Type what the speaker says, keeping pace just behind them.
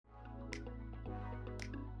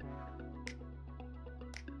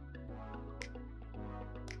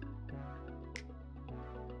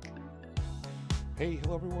Hey,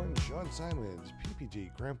 hello everyone, Sean Simons,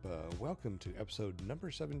 PPG Grandpa. Welcome to episode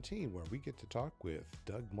number 17, where we get to talk with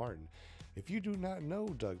Doug Martin. If you do not know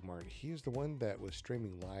Doug Martin, he is the one that was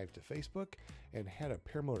streaming live to Facebook and had a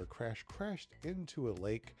paramotor crashed into a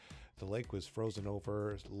lake. The lake was frozen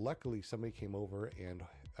over. Luckily, somebody came over and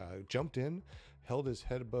jumped in, held his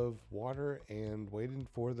head above water, and waited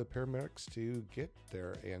for the paramedics to get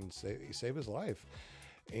there and save his life.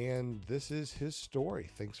 And this is his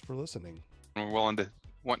story. Thanks for listening. I'm wanting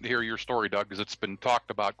to hear your story, Doug, because it's been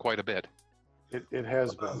talked about quite a bit. It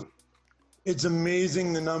has been. It's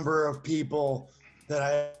amazing the number of people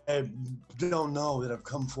that I don't know that have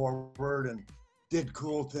come forward and did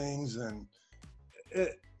cool things, and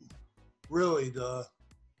it's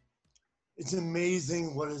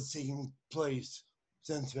amazing what has taken place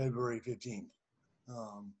since February 15th.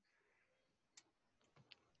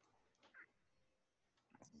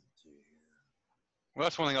 Well,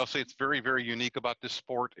 that's one thing I'll say. It's very, very unique about this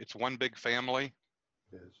sport. It's one big family.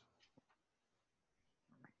 It is.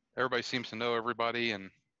 Everybody seems to know everybody and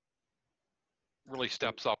really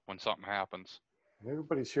steps up when something happens.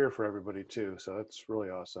 Everybody's here for everybody too, so that's really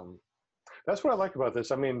awesome. That's what I like about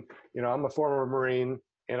this. I mean, I'm a former Marine,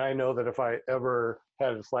 and I know that if I ever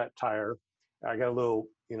had a flat tire, I got a little,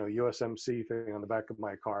 USMC thing on the back of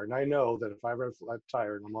my car, and I know that if I ever have a flat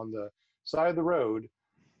tire and I'm on the side of the road,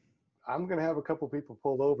 I'm going to have a couple people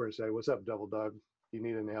pull over and say, "What's up, Double Doug? You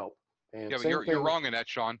need any help?" And yeah, but you're wrong in that,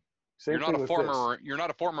 Sean. You're not a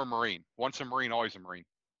former Marine. Once a Marine, always a Marine.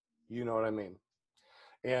 You know what I mean.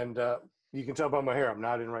 And you can tell by my hair, I'm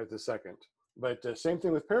not in right this second. But same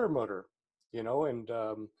thing with paramotor, and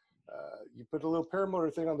you put a little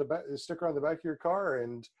paramotor thing on the back, sticker on the back of your car,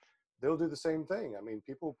 and they'll do the same thing. I mean,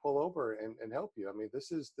 people pull over and help you. I mean,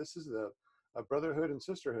 this is a brotherhood and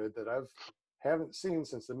sisterhood that haven't seen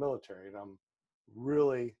since the military, and I'm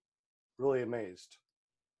really, really amazed.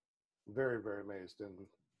 Very, very amazed. And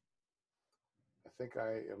I think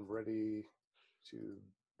I am ready to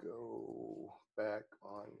go back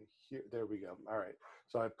on here. There we go. All right.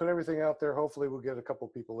 So I put everything out there. Hopefully we'll get a couple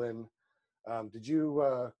people in. Did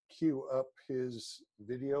you queue up his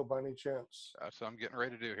video by any chance? That's what I'm getting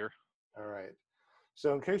ready to do here. All right.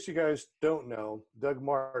 So in case you guys don't know, Doug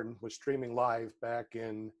Martin was streaming live back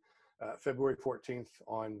in February 14th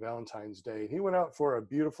on Valentine's Day. He went out for a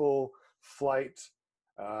beautiful flight.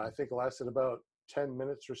 I think it lasted about 10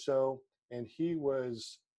 minutes or so. And he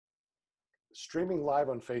was streaming live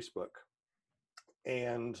on Facebook.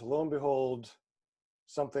 And lo and behold,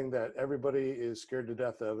 something that everybody is scared to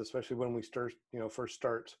death of, especially when we first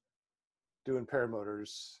start doing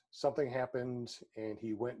paramotors, something happened and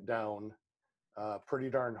he went down pretty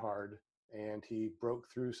darn hard, and he broke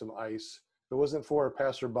through some ice. If it wasn't for a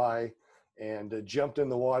passerby and jumped in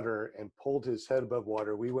the water and pulled his head above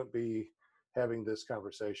water, we wouldn't be having this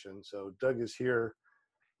conversation. So Doug is here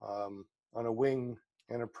on a wing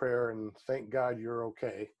and a prayer, and thank God you're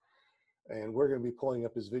okay. And we're going to be pulling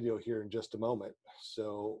up his video here in just a moment.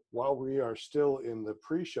 So while we are still in the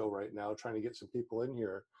pre-show right now, trying to get some people in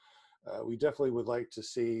here, we definitely would like to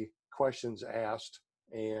see questions asked.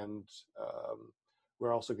 And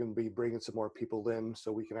we're also going to be bringing some more people in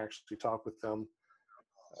so we can actually talk with them.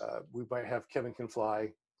 We might have Kevin Can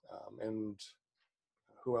Fly, and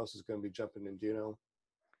who else is going to be jumping in? Do you know?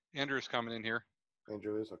 Andrew's coming in here.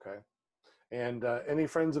 Andrew is, okay. And any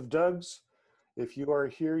friends of Doug's, if you are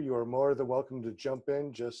here, you are more than welcome to jump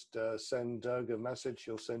in. Just send Doug a message.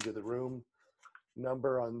 He'll send you the room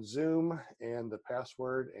number on Zoom and the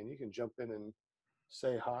password, and you can jump in and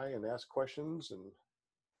say hi and ask questions, and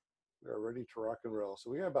we're ready to rock and roll. So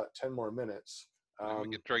we got about 10 more minutes. We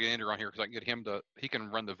can try to get Andrew on here because I can get him he can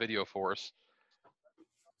run the video for us,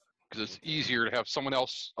 because it's easier to have someone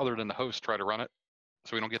else other than the host try to run it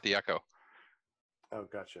so we don't get the echo. Oh,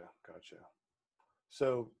 gotcha.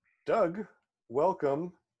 So Doug,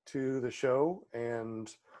 welcome to the show,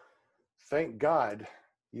 and thank God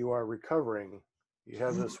you are recovering. You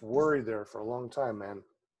had this worry there for a long time, man.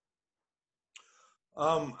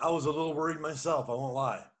 I was a little worried myself, I won't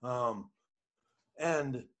lie.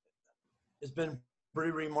 And it's been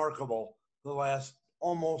pretty remarkable the last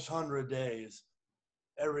almost 100 days.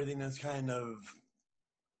 Everything that's kind of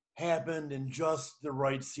happened in just the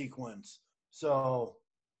right sequence. So,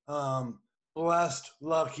 blessed,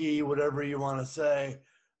 lucky, whatever you want to say.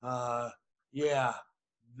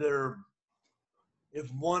 If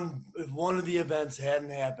one of the events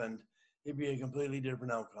hadn't happened, it'd be a completely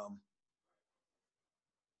different outcome.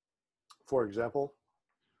 For example?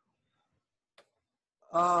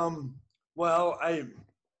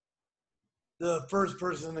 The first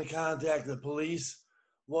person to contact the police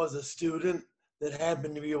was a student that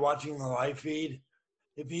happened to be watching the live feed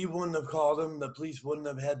If he wouldn't have called him, the police wouldn't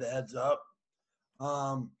have had the heads up.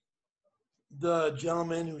 Um, the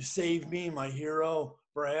gentleman who saved me, my hero,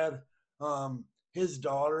 Brad, his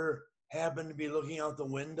daughter happened to be looking out the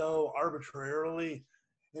window arbitrarily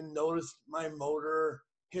and noticed my motor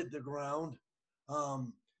hit the ground.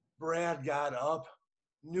 Um, Brad got up,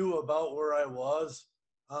 knew about where I was.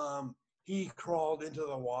 He crawled into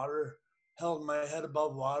the water, held my head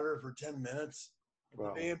above water for 10 minutes.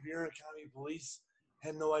 Wow. The Van Buren County Police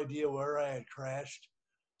had no idea where I had crashed.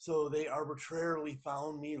 So they arbitrarily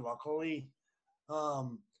found me, luckily.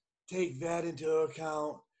 Um, take that into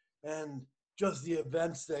account and just the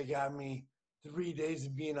events that got me 3 days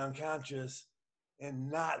of being unconscious and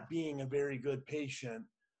not being a very good patient.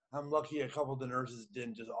 I'm lucky a couple of the nurses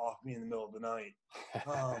didn't just off me in the middle of the night.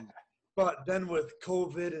 But then with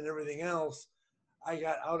COVID and everything else, I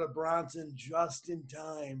got out of Bronson just in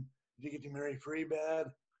time to get to Mary Free Bed.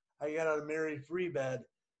 I got out of Mary Free Bed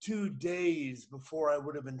 2 days before I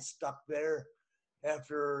would have been stuck there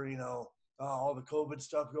after, all the COVID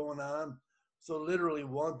stuff going on. So literally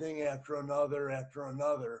one thing after another.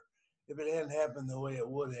 If it hadn't happened the way it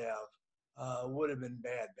would have been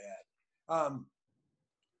bad.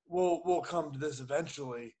 We'll come to this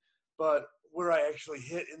eventually, but where I actually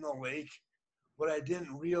hit in the lake, what I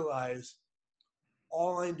didn't realize,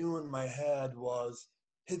 all I knew in my head was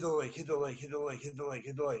hit the lake, hit the lake, hit the lake, hit the lake,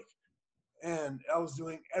 hit the lake. And I was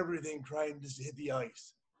doing everything trying just to hit the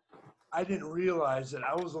ice. I didn't realize that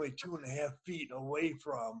I was only 2.5 feet away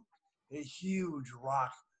from a huge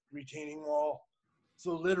rock retaining wall.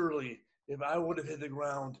 So literally, if I would have hit the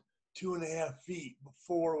ground 2.5 feet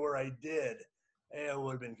before where I did, it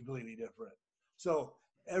would have been completely different. So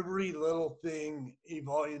every little thing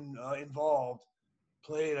involved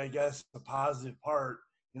played, I guess, a positive part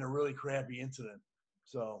in a really crappy incident.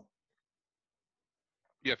 So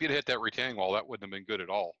Yeah, if you'd hit that retaining wall, that wouldn't have been good at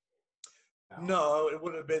all. no, it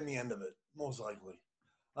would have been the end of it, most likely.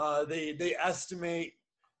 They estimate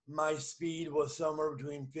my speed was somewhere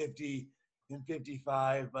between 50 and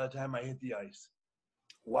 55 by the time I hit the ice.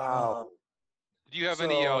 Wow. Did you have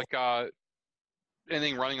any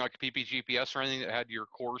anything running like a PPGPS or anything that had your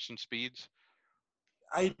course and speeds?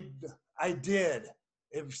 I did.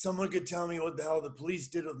 If someone could tell me what the hell the police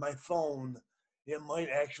did with my phone, it might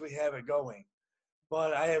actually have it going.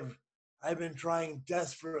 But I've been trying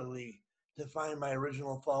desperately to find my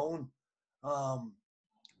original phone.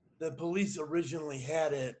 The police originally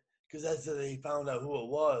had it because that's how they found out who it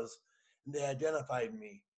was, and they identified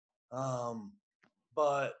me.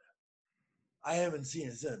 But I haven't seen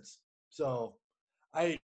it since. So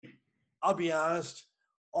I'll be honest,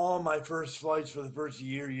 all my first flights for the first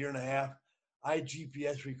year and a half, I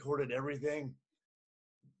GPS recorded everything.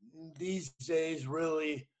 These days,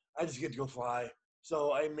 really, I just get to go fly.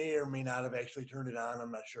 So I may or may not have actually turned it on.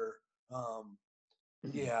 I'm not sure.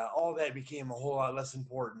 Yeah, all that became a whole lot less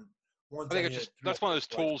important once I think I it's hit just that's one of those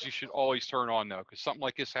 300 flights. tools you should always turn on though, because something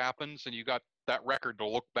like this happens and you got that record to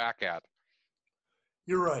look back at.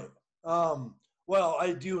 You're right. Well,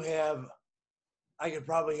 I could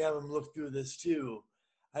probably have them look through this too.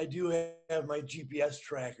 I do have my GPS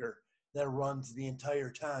tracker that runs the entire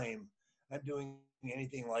time I'm doing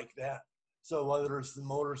anything like that. So whether it's the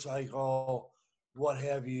motorcycle, what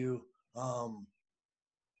have you,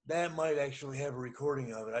 that might actually have a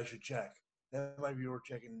recording of it. I should check. That might be worth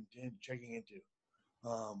checking into.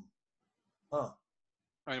 Huh.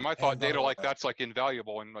 I mean, my I thought hadn't thought data about like that. that's like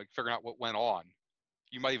invaluable in like figuring out what went on.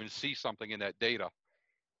 You might even see something in that data.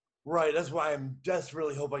 Right. That's why I'm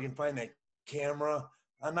desperately hope I can find that camera.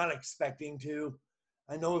 I'm not expecting to.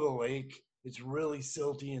 I know the lake. It's really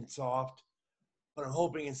silty and soft, but I'm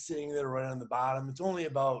hoping it's sitting there right on the bottom. It's only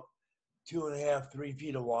about 2.5, 3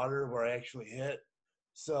 feet of water where I actually hit.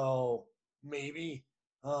 So maybe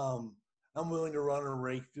I'm willing to run a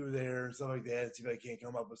rake through there and stuff like that and see if I can't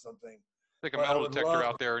come up with something. Stick a But I metal would detector love,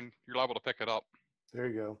 out there and you're liable to pick it up. There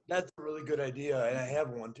you go. that's a really good idea, and I have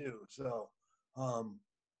one too. So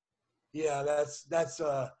yeah, that's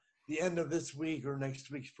the end of this week or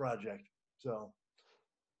next week's project. So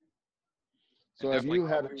And So have definitely, you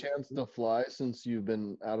had a chance to fly since you've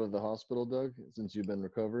been out of the hospital, Doug? Since you've been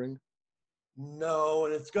recovering? no,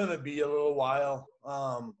 and it's gonna be a little while.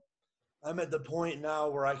 I'm at the point now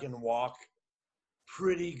where I can walk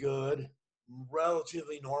pretty good,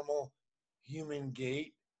 relatively normal human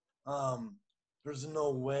gait. There's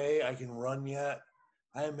no way I can run yet.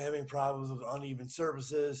 I am having problems with uneven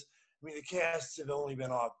surfaces. I mean, the casts have only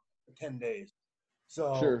been off 10 days.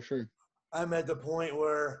 So Sure. I'm at the point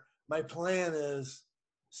where my plan is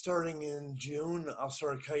starting in June, I'll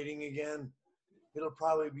start kiting again. It'll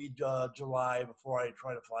probably be July before I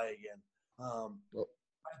try to fly again.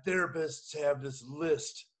 my therapists have this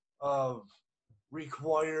list of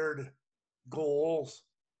required goals.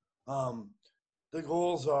 Um, the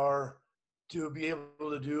goals are to be able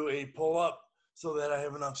to do a pull up so that I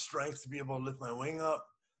have enough strength to be able to lift my wing up.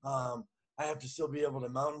 I have to still be able to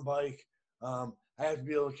mountain bike. I have to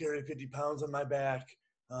be able to carry 50 pounds on my back.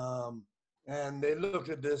 And they looked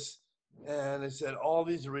at this and they said, all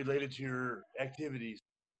these are related to your activities.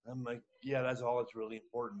 I'm like, yeah, that's all that's really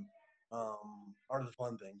important, are the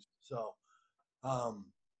fun things. So um,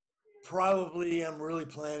 probably I'm really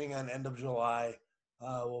planning on end of July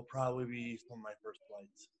will probably be some of my first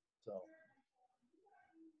flights. So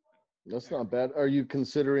That's not bad. Are you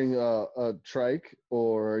considering a trike,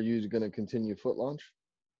 or are you going to continue foot launch?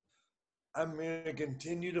 I'm going to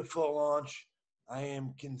continue to foot launch. I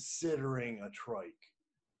am considering a trike.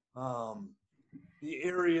 Um, the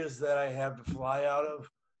areas that I have to fly out of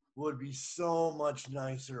would be so much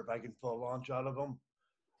nicer if I can foot launch out of them.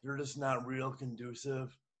 They're just not real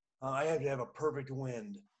conducive. I have to have a perfect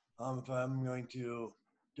wind if I'm going to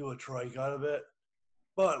do a trike out of it.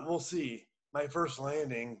 But we'll see. My first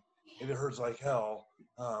landing, if it hurts like hell,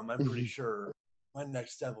 I'm pretty sure my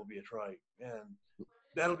next step will be a trike. And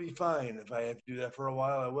that'll be fine. If I have to do that for a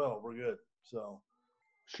while, I will. We're good. So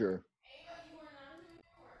Sure.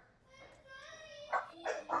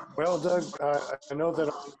 Well, Doug, I know that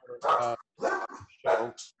on our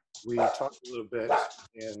show we talked a little bit,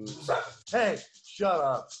 and hey, shut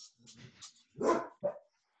up.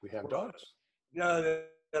 we have dogs. Yeah,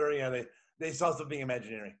 they saw something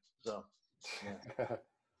imaginary. So yeah.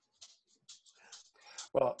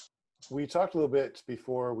 Well, we talked a little bit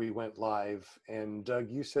before we went live, and Doug,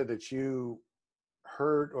 you said that you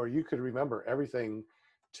heard or you could remember everything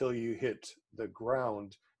till you hit the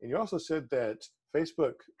ground. And you also said that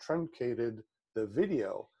Facebook truncated the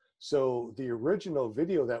video. So the original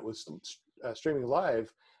video that was streaming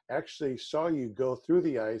live actually saw you go through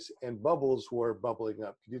the ice and bubbles were bubbling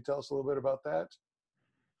up. Could you tell us a little bit about that?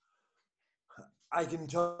 I can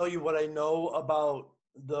tell you what I know about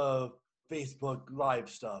the Facebook live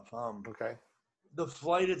stuff. Okay. The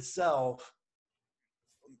flight itself,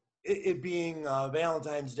 it being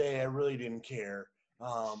Valentine's Day, I really didn't care.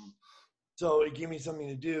 So it gave me something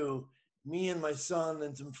to do. Me and my son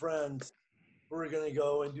and some friends were going to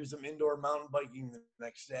go and do some indoor mountain biking the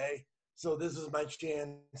next day. So this was my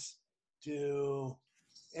chance to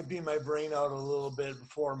empty my brain out a little bit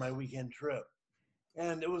before my weekend trip.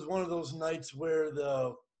 And it was one of those nights where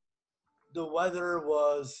the weather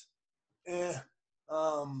was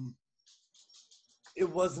um, it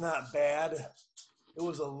was not bad. It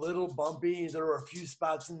was a little bumpy. There were a few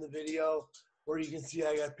spots in the video where you can see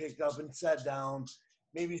I got picked up and set down,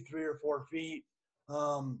 maybe 3 or 4 feet.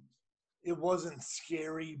 It wasn't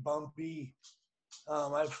scary, bumpy.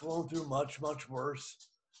 I've flown through much, much worse.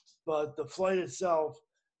 But the flight itself,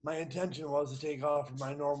 my intention was to take off from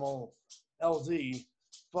my normal LZ,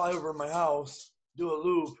 fly over my house, do a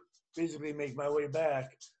loop, basically make my way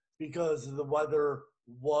back because the weather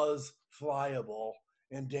was flyable.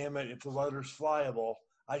 And damn it, if the weather's flyable,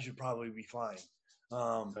 I should probably be fine.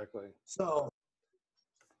 Exactly. So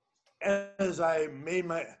as I made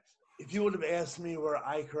my, if you would have asked me where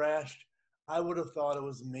I crashed, I would have thought it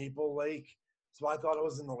was Maple Lake. So I thought it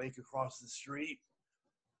was in the lake across the street.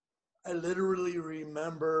 I literally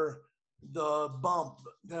remember the bump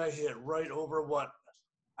that I hit right over what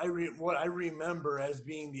I remember as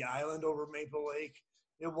being the island over Maple Lake.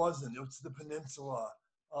 It wasn't. It was the peninsula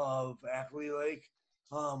of Ackley Lake.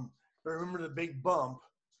 But I remember the big bump,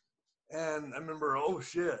 and I remember, oh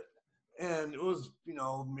shit, and it was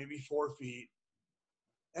maybe 4 feet.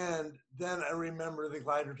 And then I remember the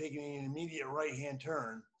glider taking an immediate right-hand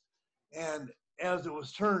turn, and as it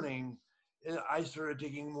was turning, I started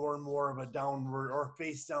taking more and more of a downward or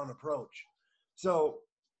face-down approach. So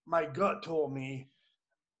my gut told me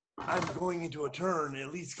I'm going into a turn,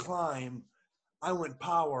 at least climb. I went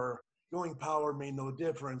power. Going power made no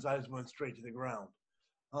difference. I just went straight to the ground.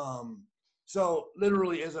 So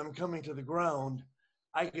literally, as I'm coming to the ground,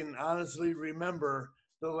 I can honestly remember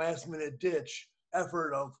the last minute ditch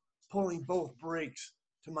effort of pulling both brakes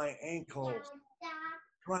to my ankles,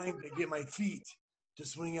 trying to get my feet to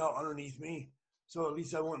swing out underneath me. So at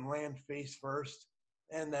least I wouldn't land face first.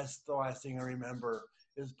 And that's the last thing I remember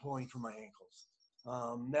is pulling for my ankles.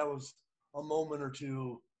 That was a moment or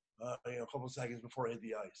two, a couple seconds before I hit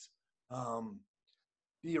the ice.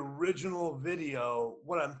 The original video,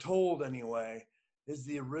 what I'm told anyway, is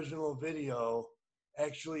the original video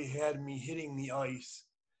actually had me hitting the ice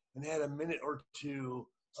and had a minute or two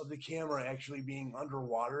of the camera actually being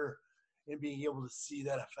underwater and being able to see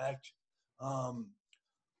that effect.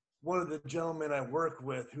 one of the gentlemen I work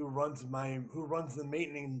with who runs the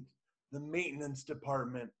maintenance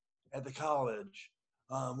department at the college,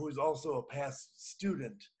 who's also a past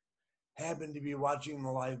student, happened to be watching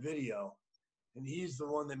the live video, and he's the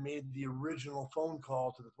one that made the original phone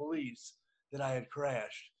call to the police that I had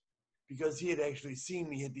crashed, because he had actually seen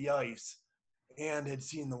me hit the ice and had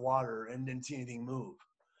seen the water and didn't see anything move.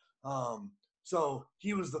 So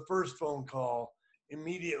he was the first phone call.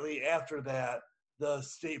 Immediately after that, the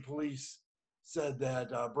state police said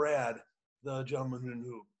that Brad, the gentleman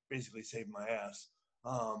who basically saved my ass,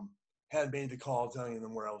 had made the call telling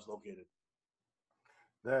them where I was located.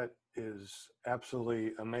 That is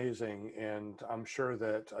absolutely amazing, and I'm sure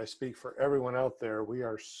that I speak for everyone out there. We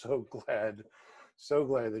are so glad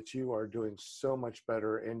that you are doing so much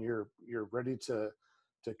better, and you're ready to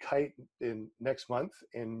kite in next month.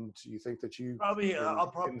 And you think that you I'll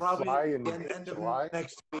can probably fly in end of July?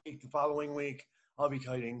 next week, the following week, I'll be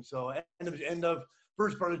kiting. So end of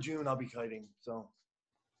first part of June, I'll be kiting. So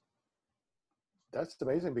That's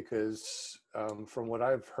amazing, because from what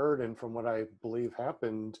I've heard and from what I believe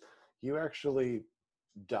happened, you actually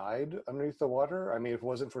died underneath the water. I mean, if it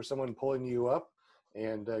wasn't for someone pulling you up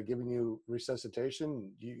and giving you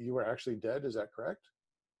resuscitation, you were actually dead. Is that correct?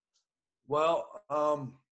 well,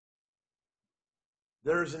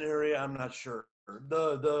 there's an area I'm not sure.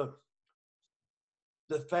 The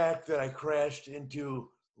fact that I crashed into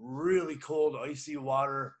really cold, icy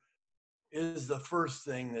water is the first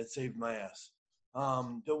thing that saved my ass.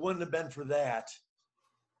 If it wouldn't have been for that,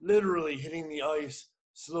 literally hitting the ice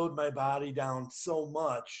slowed my body down so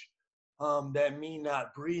much that me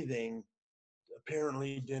not breathing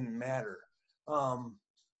apparently didn't matter.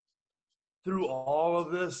 Through all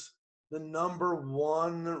of this, the number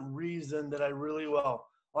one reason that I really, well,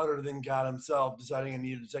 other than God himself deciding I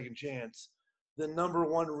needed a second chance, the number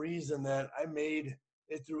one reason that I made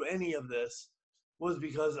it through any of this was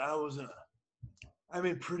because I'm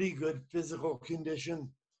in pretty good physical condition.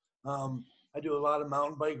 I do a lot of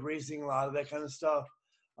mountain bike racing, a lot of that kind of stuff.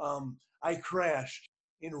 I crashed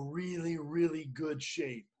in really, really good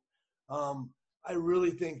shape. I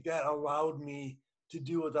really think that allowed me to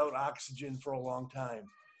do without oxygen for a long time.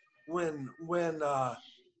 When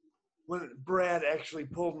Brad actually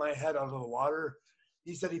pulled my head out of the water,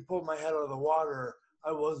 he said he pulled my head out of the water,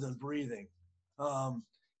 I wasn't breathing.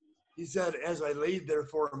 He said as I laid there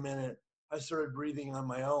for a minute, I started breathing on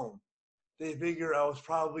my own. They figure I was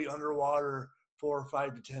probably underwater for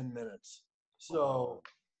 5 to 10 minutes. So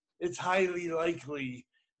it's highly likely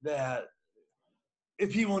that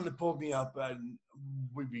if he wanted to pull me up,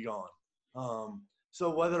 we'd be gone. So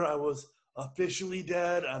whether I was officially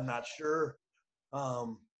dead, I'm not sure.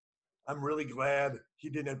 I'm really glad he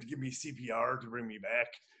didn't have to give me CPR to bring me back,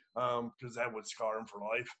 because that would scar him for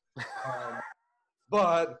life.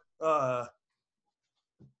 But I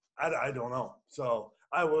don't know. So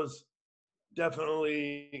I was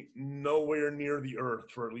definitely nowhere near the earth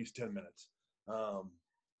for at least 10 minutes.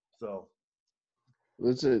 So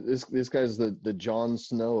This guy's the Jon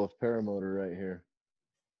Snow of paramotor right here.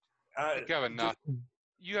 Kevin,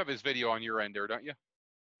 you have his video on your end there, don't you?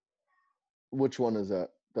 Which one is that,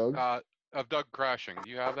 Doug? Of Doug crashing.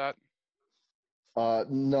 Do you have that?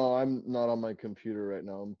 No, I'm not on my computer right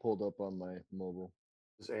now. I'm pulled up on my mobile.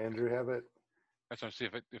 Does Andrew have it? I just want to see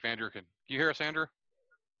if Andrew can. You hear us, Andrew?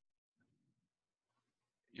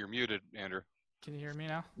 You're muted, Andrew. Can you hear me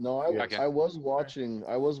now? No, I can. I was watching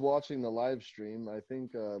the live stream. I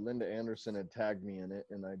think Linda Anderson had tagged me in it,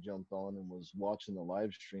 and I jumped on and was watching the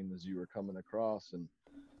live stream as you were coming across. And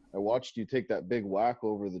I watched you take that big whack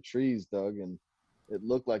over the trees, Doug, and it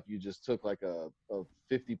looked like you just took like a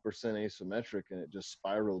 50% asymmetric, and it just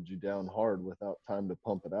spiraled you down hard without time to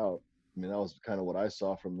pump it out. I mean, that was kind of what I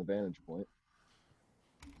saw from the vantage point.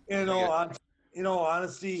 in all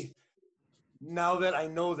honesty, now that I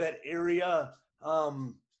know that area,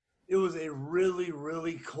 it was a really,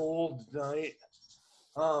 really cold night.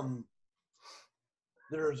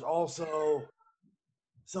 There's also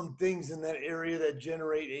some things in that area that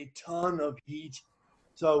generate a ton of heat.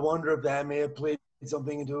 So I wonder if that may have played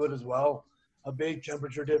something into it as well. A big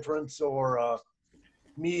temperature difference, or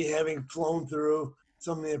me having flown through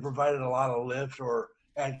something that provided a lot of lift or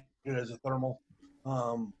acted as a thermal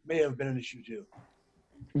may have been an issue too.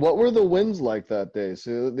 What were the winds like that day?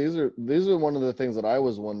 So these are one of the things that I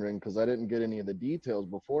was wondering, because I didn't get any of the details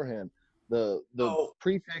beforehand. The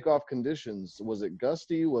pre-takeoff conditions, was it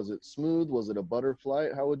gusty? Was it smooth? Was it a butterfly?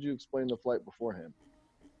 How would you explain the flight beforehand?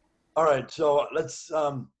 All right, so let's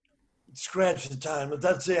scratch the time.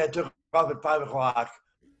 Let's say I took off at 5 o'clock.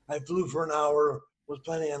 I flew for an hour, was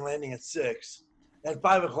planning on landing at 6. At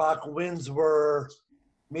 5 o'clock, winds were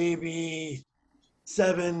maybe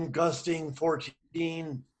 7, gusting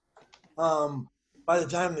 14. By the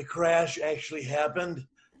time the crash actually happened,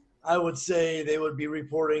 I would say they would be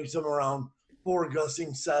reporting somewhere around 4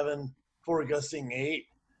 gusting 7, 4 gusting 8.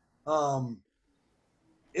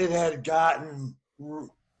 It had gotten,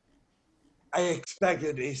 I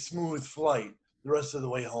expected a smooth flight the rest of the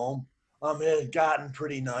way home. It had gotten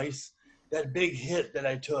pretty nice. That big hit that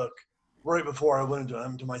I took right before I went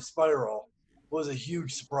into my spiral was a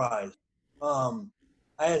huge surprise. I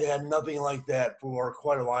had had nothing like that for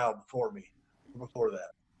quite a while before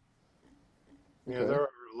that. Yeah, Okay. there are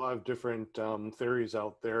a lot of different theories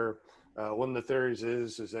out there. One of the theories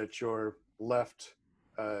is that your left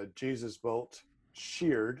Jesus bolt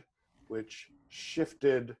sheared, which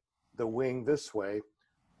shifted the wing this way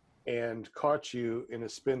and caught you in a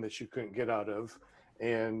spin that you couldn't get out of.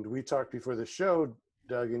 And we talked before the show,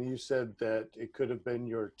 Doug, and you said that it could have been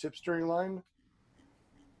your tip steering line.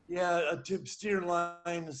 Yeah, a tip steer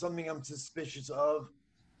line is something I'm suspicious of.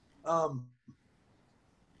 Um,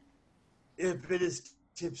 if it is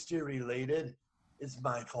tip steer related, it's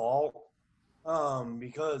my fault.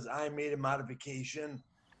 Because I made a modification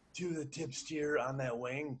to the tip steer on that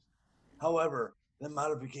wing. However, the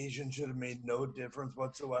modification should have made no difference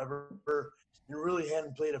whatsoever and really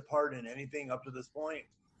hadn't played a part in anything up to this point.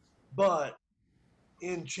 But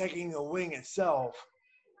in checking the wing itself,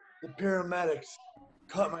 the paramedics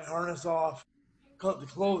cut my harness off, cut the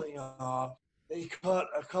clothing off. They cut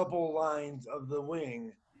a couple lines of the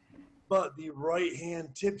wing, but the right hand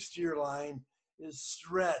tip steer line is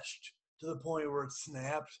stretched to the point where it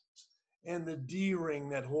snapped, and the D ring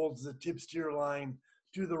that holds the tip steer line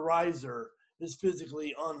to the riser is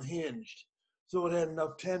physically unhinged. So it had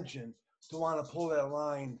enough tension to want to pull that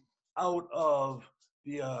line out of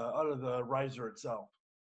the riser itself.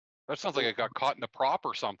 That sounds like it got caught in a prop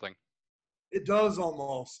or something. It does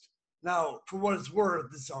almost. Now, for what it's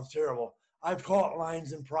worth, this sounds terrible. I've caught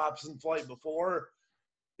lines and props in flight before.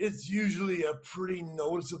 It's usually a pretty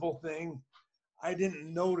noticeable thing. I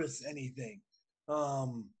didn't notice anything.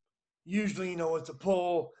 Usually, it's a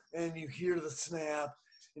pull and you hear the snap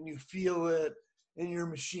and you feel it, and your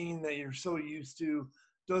machine that you're so used to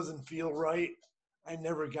doesn't feel right. I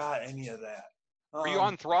never got any of that. Were you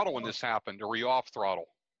on throttle when this happened, or were you off throttle?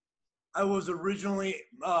 I was originally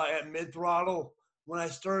at mid throttle. When I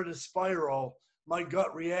started to spiral, my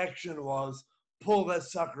gut reaction was pull that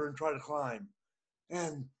sucker and try to climb.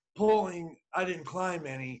 And pulling, I didn't climb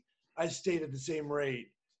any. I stayed at the same rate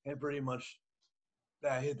and pretty much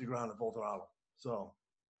that hit the ground at full throttle. So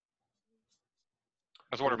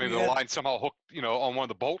I was wondering maybe the line somehow hooked, on one of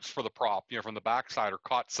the bolts for the prop, from the backside, or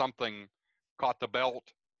caught the belt.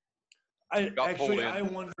 I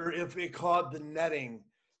wonder if it caught the netting,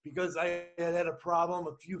 because I had a problem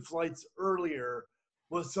a few flights earlier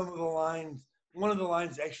with some of the lines. One of the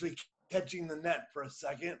lines actually catching the net for a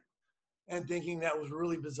second, and thinking that was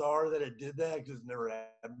really bizarre that it did that because it never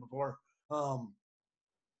happened before.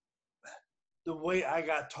 The way I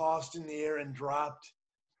got tossed in the air and dropped,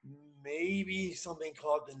 maybe something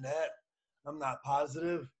caught the net. I'm not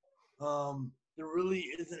positive. There really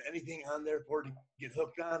isn't anything on there for it to get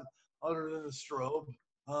hooked on other than the strobe.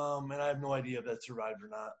 And I have no idea if that survived or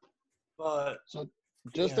not. But so,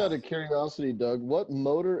 just out of curiosity, Doug, what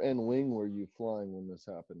motor and wing were you flying when this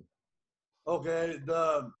happened? Okay,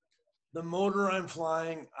 the motor I'm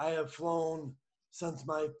flying, I have flown since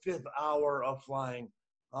my 5th hour of flying.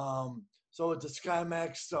 So it's a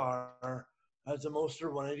SkyMax Star. It's a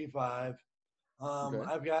Moster 185. Okay.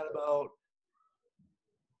 I've got about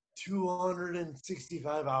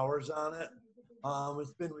 265 hours on it.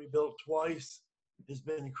 It's been rebuilt twice. It's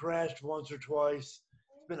been crashed once or twice.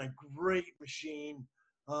 It's been a great machine.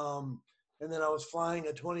 And then I was flying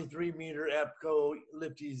a 23-meter APCO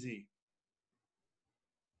Lift EZ.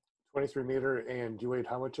 23 meter, and you weighed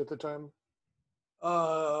how much at the time?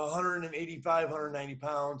 185, 190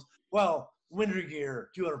 pounds. Well, winter gear,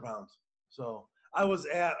 200 pounds. So I was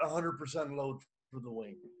at 100% load for the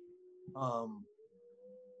wing.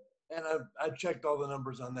 And I checked all the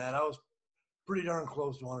numbers on that. I was pretty darn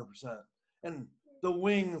close to 100%. And the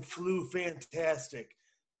wing flew fantastic.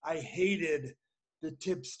 I hated the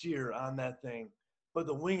tip steer on that thing, but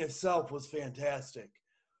the wing itself was fantastic.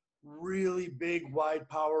 Really big, wide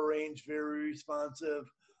power range, very responsive,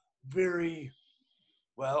 very,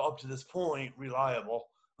 well, up to this point, reliable.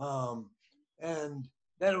 And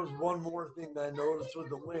that was one more thing that I noticed with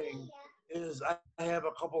the wing is I have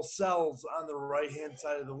a couple cells on the right-hand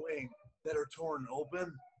side of the wing that are torn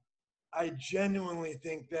open. I genuinely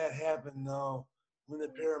think that happened, though, when the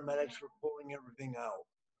paramedics were pulling everything out.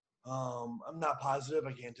 I'm not positive.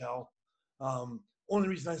 I can't tell. only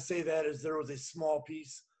reason I say that is there was a small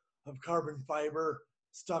piece of carbon fiber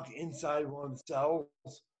stuck inside one of the cells.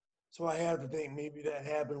 So I have to think maybe that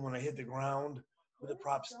happened when I hit the ground with the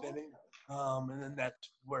prop spinning. And then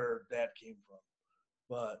that's where that came from.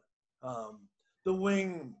 But the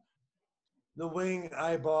wing, the wing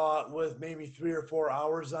I bought with maybe 3 or 4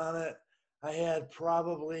 hours on it. I had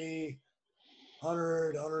probably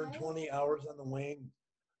 100, 120 hours on the wing.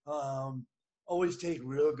 Always take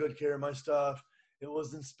real good care of my stuff. It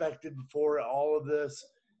was inspected before all of this.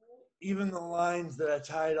 Even the lines that I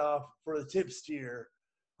tied off for the tip steer,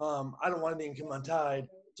 I don't want anything to come untied.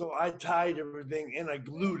 So I tied everything and I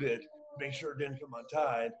glued it to make sure it didn't come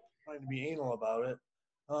untied. Trying to be anal about it.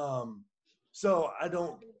 So I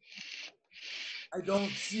don't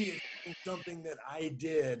see it as something that I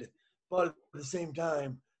did, but at the same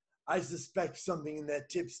time, I suspect something in that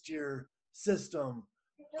tip steer system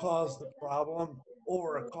caused the problem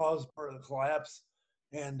or caused part of the collapse,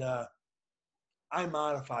 and I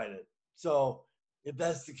modified it. So if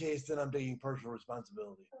that's the case, then I'm taking personal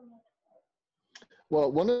responsibility.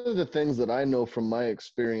 Well, one of the things that I know from my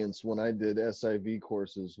experience when I did SIV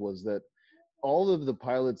courses was that all of the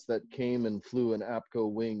pilots that came and flew an APCO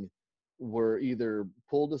wing were either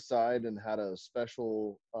pulled aside and had a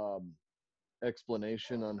special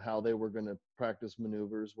explanation on how they were going to practice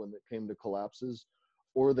maneuvers when it came to collapses,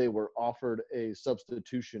 or they were offered a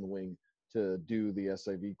substitution wing to do the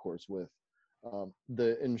SIV course with.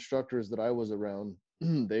 The instructors that I was around,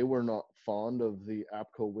 they were not fond of the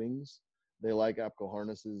APCO wings. They like APCO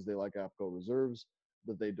harnesses, they like APCO reserves,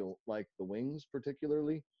 but they don't like the wings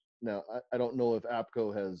particularly. Now, I don't know if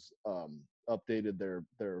APCO has updated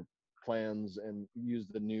their plans and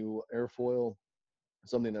used the new airfoil,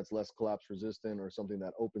 something that's less collapse resistant or something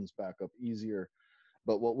that opens back up easier.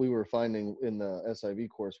 But what we were finding in the SIV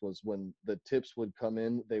course was when the tips would come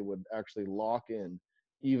in, they would actually lock in,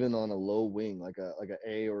 even on a low wing, like a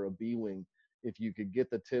A or a B wing. If you could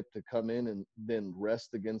get the tip to come in and then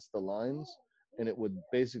rest against the lines, and it would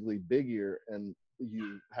basically big ear, and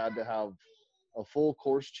you had to have a full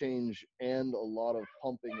course change and a lot of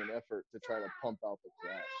pumping and effort to try to pump out the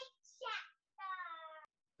crash.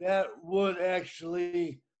 That would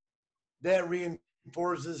actually, that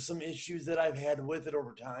reinforces some issues that I've had with it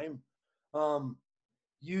over time.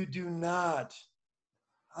 You do not,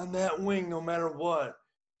 on that wing, no matter what,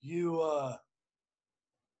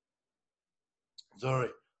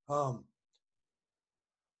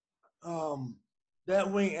 that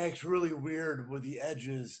wing acts really weird with the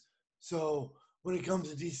edges. So when it comes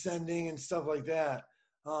to descending and stuff like that,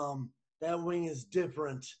 that wing is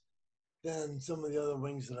different than some of the other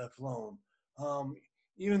wings that I've flown.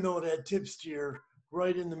 Even though it had tip steer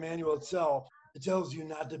right in the manual itself, it tells you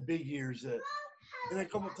not to big ears it. And a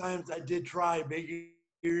couple times I did try big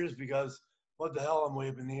ears because what the hell, I'm way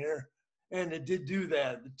up in the air. And it did do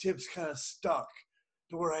that. The tips kind of stuck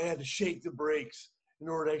to where I had to shake the brakes in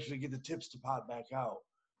order to actually get the tips to pop back out.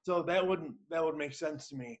 So that would make sense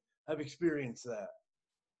to me. I've experienced that.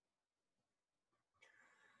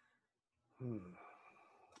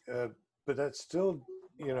 But that's still,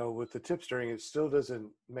 with the tip steering, it still doesn't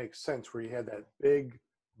make sense where you had that big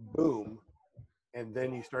boom and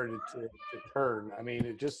then you started to turn. I mean,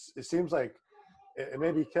 it seems like, and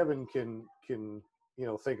maybe Kevin can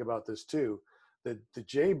think about this too, that the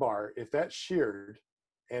J bar, if that sheared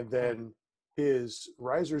and then his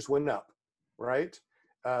risers went up, right,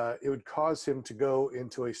 it would cause him to go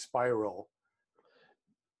into a spiral.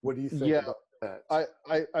 What do you think about that?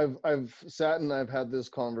 I've sat and I've had this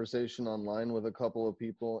conversation online with a couple of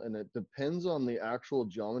people, and it depends on the actual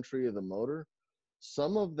geometry of the motor.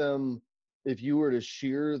 Some of them, if you were to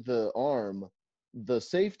shear the arm, the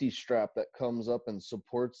safety strap that comes up and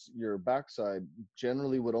supports your backside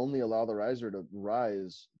generally would only allow the riser to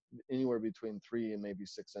rise anywhere between 3 and maybe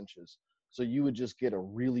 6 inches. So you would just get a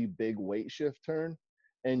really big weight shift turn.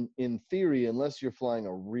 And in theory, unless you're flying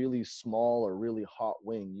a really small or really hot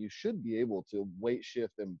wing, you should be able to weight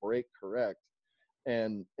shift and brake correct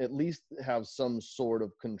and at least have some sort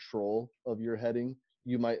of control of your heading.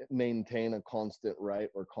 You might maintain a constant right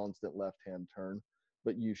or constant left-hand turn,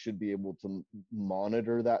 but you should be able to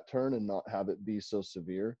monitor that turn and not have it be so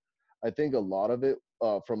severe. I think a lot of it,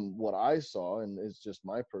 from what I saw, and it's just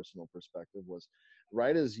my personal perspective, was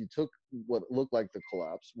right as you took what looked like the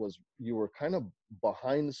collapse, was you were kind of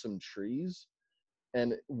behind some trees.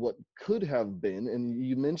 And what could have been, and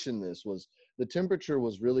you mentioned this, was the temperature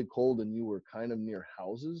was really cold and you were kind of near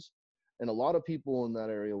houses. And a lot of people in that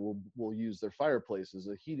area will use their fireplace as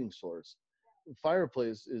a heating source.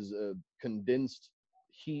 Fireplace is a condensed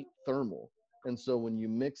heat thermal. And so when you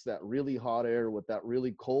mix that really hot air with that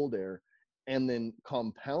really cold air, and then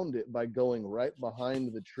compound it by going right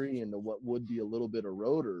behind the tree into what would be a little bit of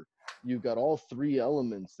rotor, you've got all three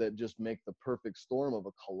elements that just make the perfect storm of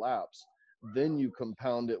a collapse. Then you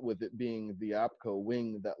compound it with it being the APCO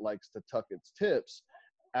wing that likes to tuck its tips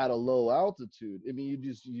at a low altitude. I mean,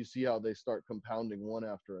 you see how they start compounding one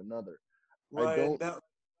after another. Right.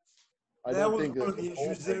 I That don't was think one that of the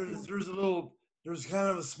the issues. There's kind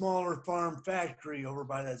of a smaller farm factory over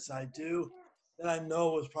by that side too, that I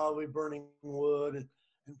know was probably burning wood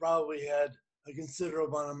and probably had a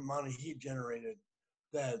considerable amount of heat generated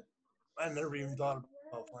that I never even thought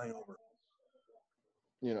about flying over.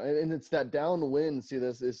 you know, and it's that downwind. See,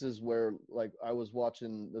 this is where, like, I was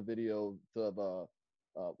watching the video of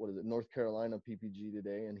what is it, North Carolina PPG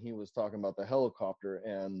today, and he was talking about the helicopter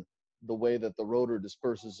and the way that the rotor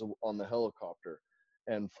disperses on the helicopter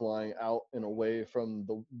and flying out and away from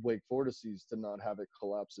the wake vortices to not have it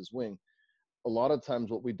collapse his wing. A lot of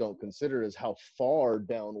times what we don't consider is how far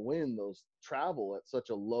downwind those travel at such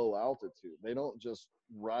a low altitude. They don't just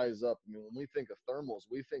rise up. I mean, when we think of thermals,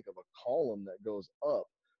 we think of a column that goes up,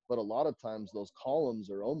 but a lot of times those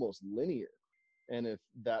columns are almost linear. And if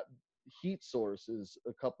that heat source is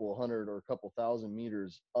a couple hundred or a couple thousand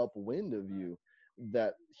meters upwind of you,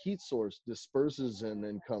 that heat source disperses and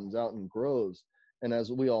then comes out and grows. And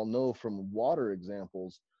as we all know from water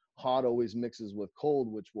examples, hot always mixes with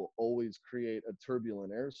cold, which will always create a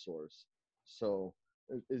turbulent air source. So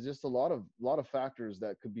it's just a lot of factors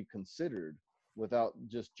that could be considered without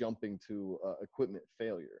just jumping to equipment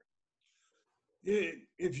failure.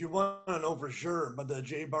 If you want to know for sure, but the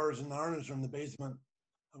J bars and the harness are in the basement.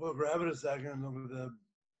 I'll go grab it a second and look at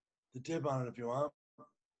the tip on it if you want.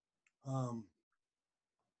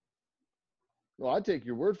 Well, I'd take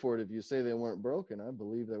your word for it if you say they weren't broken. I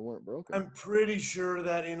believe they weren't broken. I'm pretty sure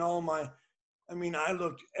that in all I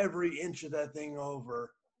looked every inch of that thing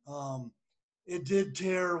over. It did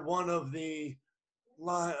tear one of the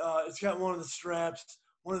line. It's got one of the straps,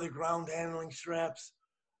 one of the ground handling straps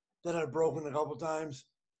that I've broken a couple times.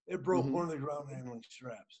 It broke one of the ground handling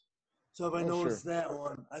straps. So if I noticed that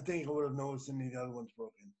one, I think I would have noticed any of the other ones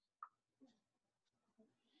broken.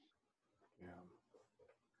 Yeah.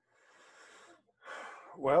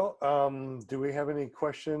 Well, do we have any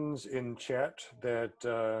questions in chat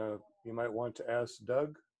that you might want to ask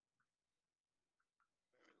Doug?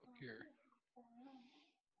 Here.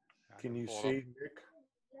 Can you pull it see, up. Nick?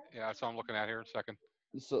 Yeah, that's what I'm looking at here in a second.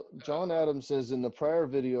 So John Adams says, in the prior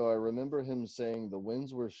video, I remember him saying the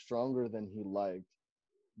winds were stronger than he liked.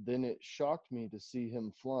 Then it shocked me to see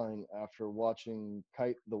him flying after watching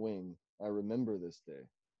Kite the Wing. I remember this day.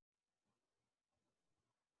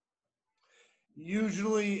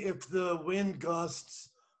 Usually, if the wind gusts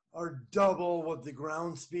are double what the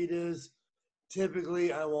ground speed is,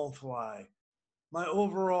 typically I won't fly. My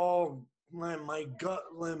overall, my gut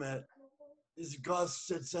limit is gusts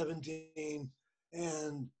at 17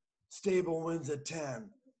 and stable winds at 10.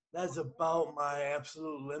 That's about my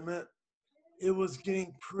absolute limit. It was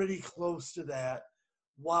getting pretty close to that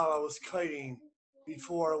while I was kiting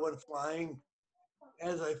before I went flying.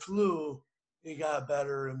 As I flew, it got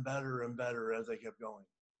better and better and better as I kept going.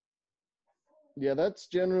 Yeah, that's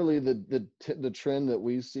generally the trend that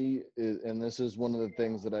we see, and this is one of the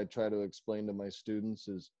things that I try to explain to my students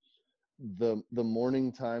is the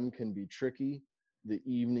morning time can be tricky. The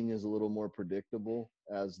evening is a little more predictable.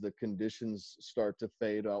 As the conditions start to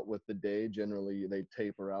fade out with the day, generally they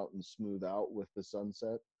taper out and smooth out with the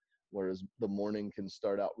sunset, whereas the morning can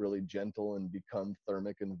start out really gentle and become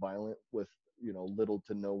thermic and violent with, you know, little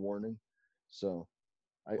to no warning. So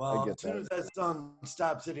I get as soon as that sun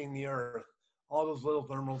stops hitting the earth, all those little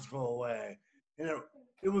thermals go away. And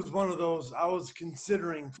it was one of those, I was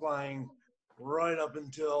considering flying right up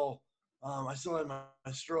until I still had my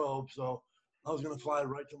strobe, so I was going to fly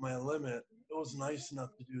right to my limit. It was nice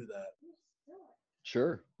enough to do that.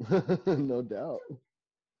 Sure. No doubt.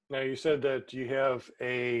 Now, you said that you have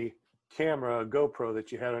a camera, a GoPro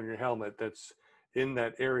that you had on your helmet that's in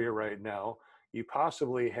that area right now. You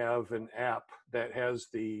possibly have an app that has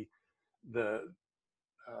the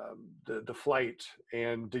flight.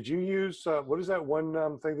 And did you use what is that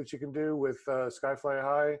one thing that you can do with Skyfly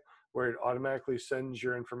High, where it automatically sends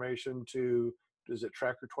your information to, is it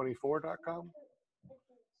tracker24.com?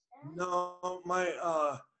 No,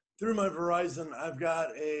 through my Verizon, I've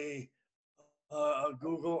got a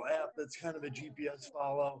Google app that's kind of a GPS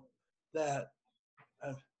follow that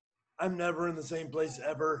I'm never in the same place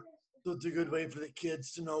ever. So it's a good way for the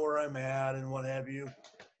kids to know where I'm at and what have you.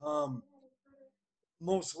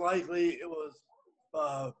 Most likely it was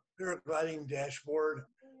paragliding dashboard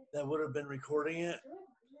that would have been recording it.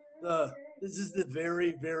 The This is the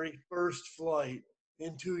very, very first flight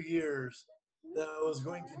in 2 years that I was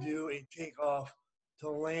going to do a takeoff to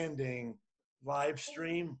landing live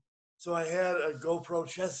stream. So I had a GoPro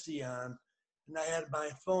chesty on, and I had my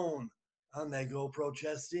phone on that GoPro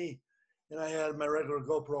chesty, and I had my regular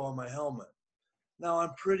GoPro on my helmet. Now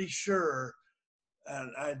I'm pretty sure, and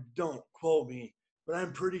I don't quote me, but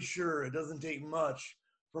I'm pretty sure it doesn't take much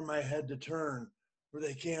for my head to turn for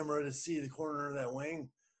the camera to see the corner of that wing.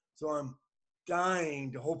 So I'm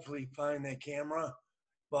dying to hopefully find that camera,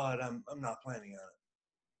 but I'm not planning on it.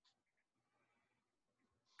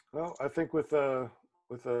 Well, I think with a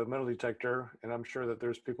metal detector, and I'm sure that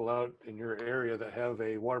there's people out in your area that have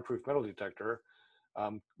a waterproof metal detector,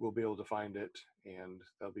 we'll be able to find it, and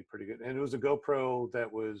that'll be pretty good. And it was a GoPro that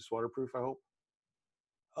was waterproof, I hope?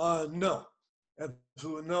 No,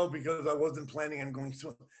 absolutely no, because I wasn't planning on going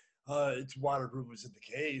swim. It's waterproof was in the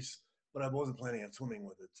case, but I wasn't planning on swimming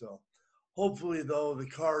with it. So hopefully, though, the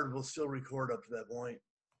card will still record up to that point.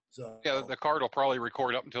 So Yeah, the card will probably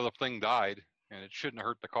record up until the thing died, and it shouldn't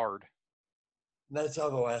hurt the card. that's how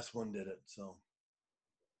the last one did it. So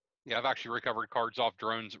Yeah, I've actually recovered cards off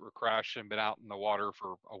drones that were crashed and been out in the water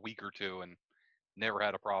for a week or two and never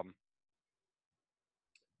had a problem.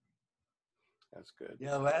 That's good.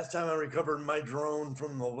 yeah, last time I recovered my drone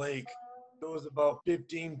from the lake, it was about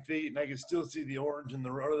 15 feet, and I could still see the orange and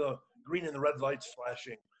the green and the red lights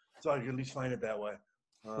flashing, so I could at least find it that way.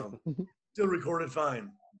 Still recorded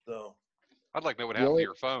fine. So I'd like to know what The happened only- to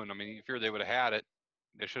your phone. I mean, you feared they would have had it.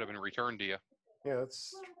 It should have been returned to you. Yeah,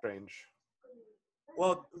 that's strange.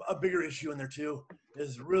 well, a bigger issue in there too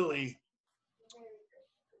is really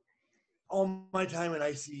all my time in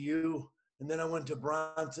ICU, and then I went to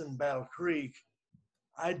Bronson Battle Creek.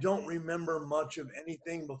 I don't remember much of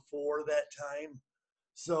anything before that time.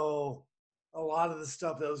 So a lot of the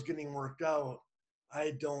stuff that was getting worked out,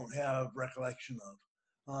 I don't have recollection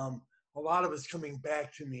of. A lot of it's coming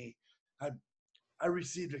back to me. I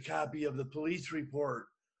received a copy of the police report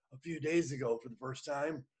a few days ago for the first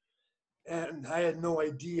time, and I had no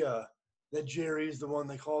idea that Jerry's the one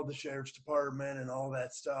they called the sheriff's department and all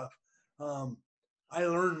that stuff. I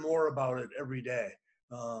learn more about it every day.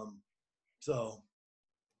 So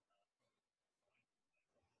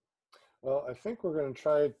Well, I think we're going to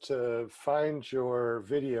try to find your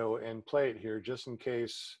video and play it here just in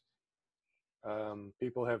case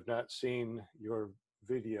people have not seen your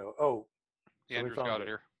video. Oh, so we Andrew's found got it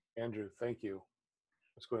here. Andrew, thank you.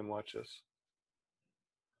 Let's go ahead and watch this.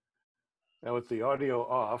 Now with the audio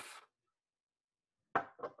off,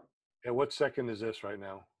 at what second is this right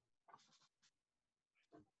now?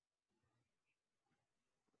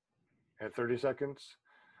 At 30 seconds?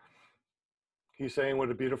 He's saying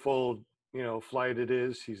what a beautiful, flight it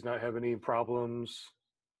is. He's not having any problems.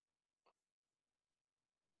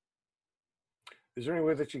 Is there any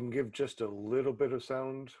way that you can give just a little bit of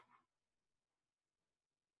sound?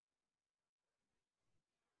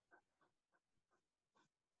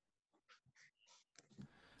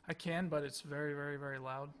 I can, but it's very, very, very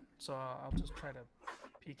loud. So I'll just try to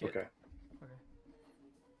peak it. Okay. Okay.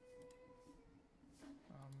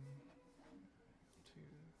 To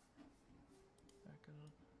back it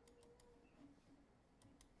up.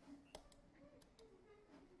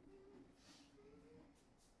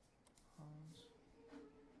 Pause.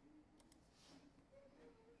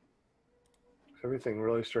 Everything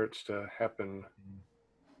really starts to happen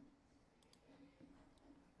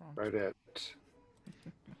Wrong. right at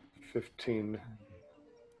 15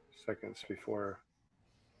 seconds before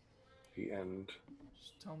the end.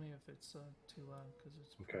 Just tell me if it's too loud, because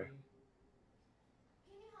it's Okay. pretty...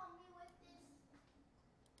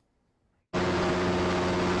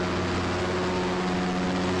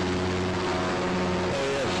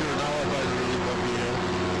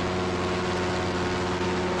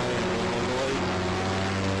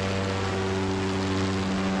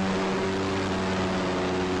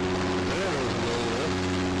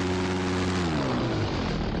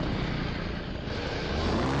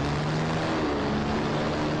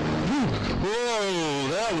 Whoa,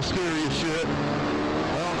 that was scary as shit.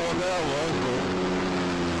 I don't know what that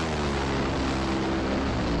was,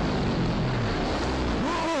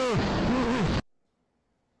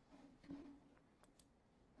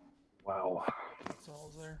 Wow. It's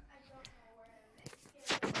all there.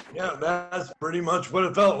 yeah, that's pretty much what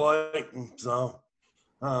it felt like. So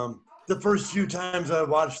the first few times I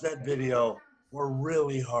watched that video were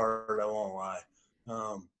really hard, I won't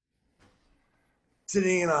lie.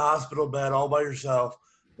 Sitting in a hospital bed all by yourself,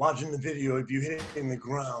 watching the video of you hitting the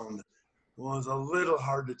ground was a little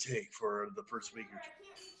hard to take for the first week or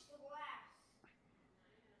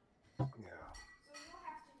two. Yeah.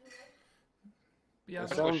 Yeah, It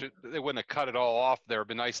but sounds- They wouldn't have cut it all off there. It'd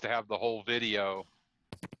be nice to have the whole video.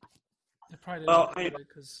 it probably Well, didn't upload it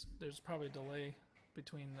because there's probably a delay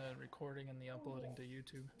between the recording and the uploading to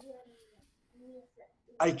YouTube.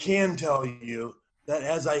 I can tell you that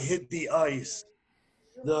as I hit the ice,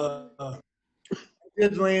 I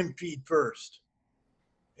did land feet first.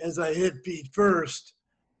 As I hit feet first,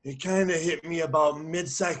 it kind of hit me about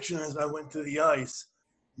midsection as I went through the ice.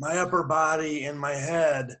 My upper body and my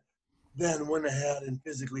head then went ahead and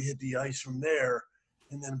physically hit the ice from there,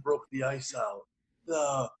 and then broke the ice out.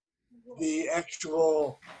 The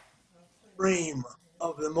actual frame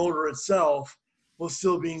of the motor itself was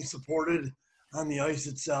still being supported on the ice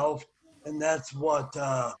itself, and that's what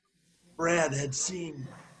Brad had seen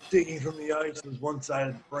sticking from the ice was one side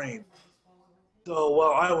of the frame. So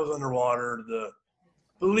while I was underwater,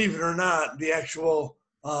 believe it or not, the actual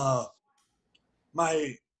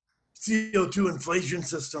my CO2 inflation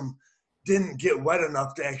system didn't get wet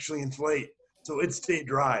enough to actually inflate, so it stayed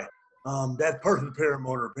dry. That part of the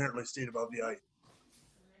paramotor apparently stayed above the ice.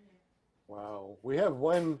 Wow. We have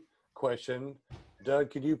one question.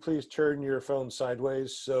 Doug, could you please turn your phone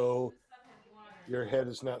sideways so your head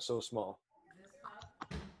is not so small?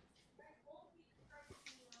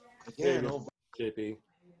 There you Again, go, JP.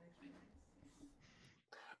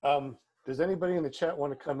 Does anybody in the chat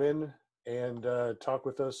want to come in and talk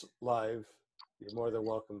with us live? You're more than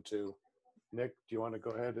welcome to. Nick, do you want to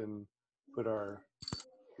go ahead and put our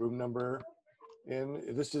room number in?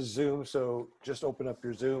 This is Zoom, so just open up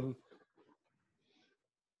your Zoom.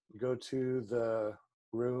 Go to the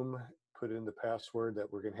room, put in the password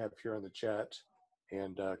that we're going to have here on the chat,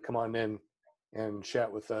 and come on in and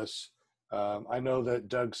chat with us. I know that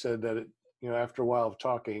Doug said that after a while of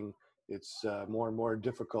talking, it's more and more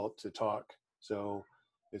difficult to talk. So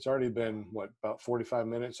it's already been about 45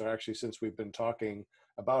 minutes, or actually since we've been talking,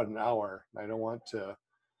 about an hour. I don't want to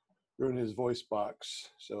ruin his voice box.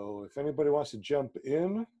 So if anybody wants to jump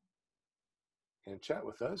in and chat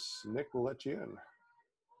with us, Nick will let you in.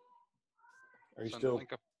 Are you Send the still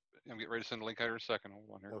link up. I'm getting ready to send the link out here in a second. Hold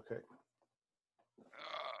on here. okay?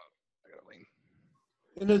 I got a link.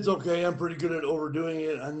 and it's okay. I'm pretty good at overdoing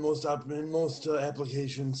it on most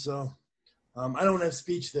applications. So I don't have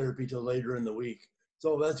speech therapy till later in the week.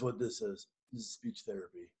 So that's what this is. This is speech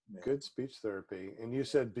therapy. Yeah. Good speech therapy. And you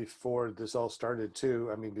said before this all started too,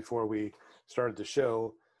 I mean, before we started the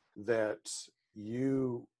show, that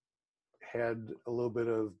you had a little bit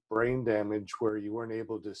of brain damage where you weren't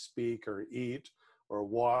able to speak or eat or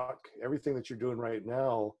walk. Everything that you're doing right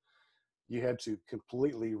now, you had to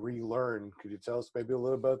completely relearn. Could you tell us maybe a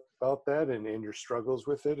little bit about that and your struggles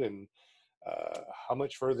with it? And how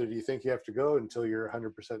much further do you think you have to go until you're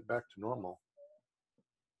 100% back to normal?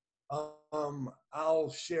 I'll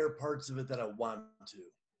share parts of it that I want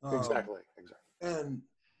to. Exactly. And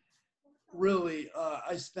really,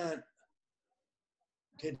 I spent,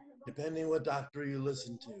 depending what doctor you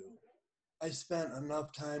listen to, I spent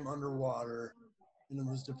enough time underwater and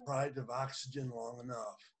was deprived of oxygen long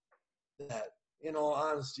enough that, in all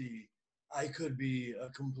honesty, I could be a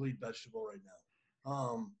complete vegetable right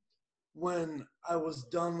now. When I was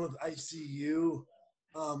done with ICU,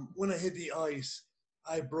 when I hit the ice,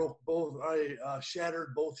 I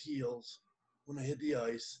shattered both heels when I hit the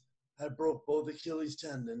ice. I broke both Achilles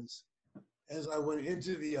tendons. As I went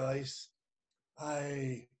into the ice,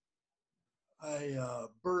 I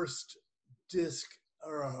burst disc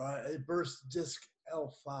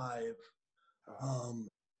L5.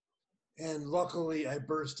 And luckily I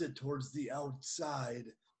burst it towards the outside,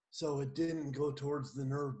 so it didn't go towards the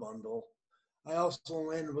nerve bundle. I also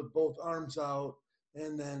landed with both arms out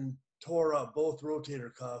and then tore up both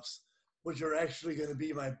rotator cuffs, which are actually going to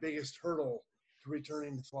be my biggest hurdle to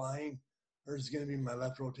returning to flying, or is going to be my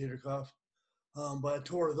left rotator cuff. But I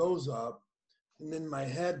tore those up, and then my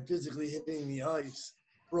head physically hitting the ice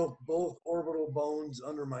broke both orbital bones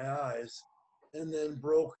under my eyes, and then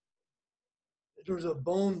there's a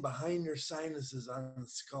bone behind your sinuses on the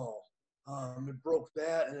skull. It broke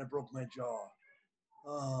that, and it broke my jaw.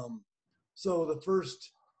 So the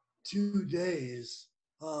first 2 days,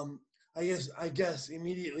 I guess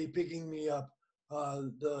immediately picking me up,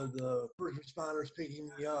 the first responders picking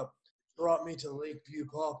me up brought me to Lakeview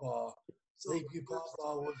Pawpaw. Lakeview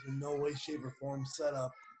Pawpaw was in no way, shape, or form set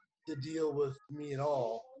up to deal with me at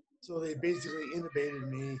all. So they basically intubated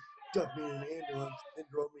me, stuffed me in an ambulance, and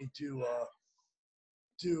drove me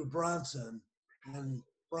to Bronson. And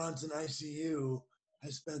Bronson ICU, I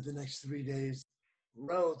spent the next 3 days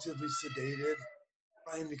relatively sedated,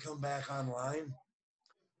 trying to come back online.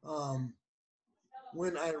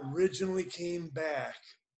 When I originally came back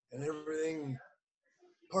and everything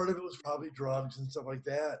part of it was probably drugs and stuff like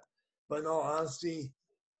that. But in all honesty,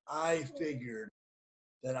 I figured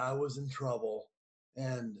that I was in trouble,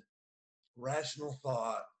 and rational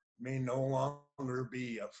thought may no longer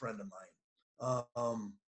be a friend of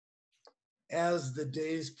mine. As the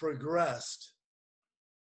days progressed,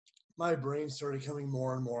 my brain started coming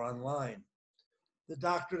more and more online. The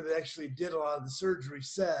doctor that actually did a lot of the surgery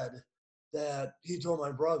said that he told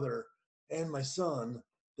my brother and my son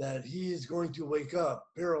that he is going to wake up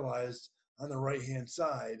paralyzed on the right hand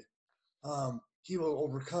side. He will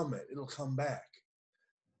overcome it. It'll come back.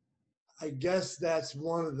 I guess that's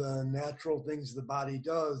one of the natural things the body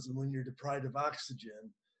does when you're deprived of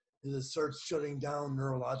oxygen, is it starts shutting down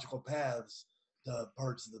neurological paths to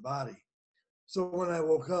parts of the body. So when I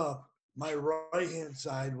woke up, my right hand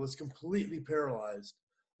side was completely paralyzed,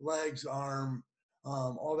 legs, arm,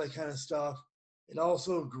 all that kind of stuff. It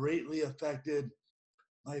also greatly affected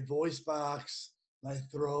my voice box, my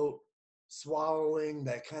throat, swallowing,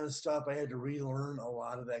 that kind of stuff. I had to relearn a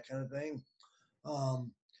lot of that kind of thing.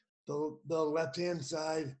 The left-hand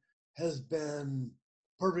side has been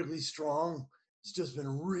perfectly strong. It's just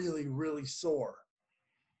been really, really sore.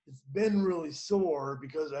 It's been really sore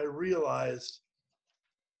because I realized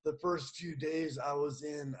the first few days I was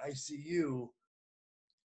in ICU,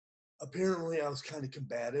 apparently I was kind of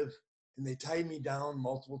combative, and they tied me down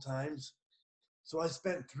multiple times. So I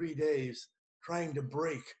spent 3 days trying to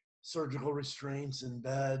break surgical restraints and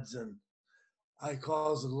beds, and I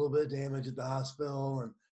caused a little bit of damage at the hospital,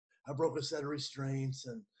 and I broke a set of restraints,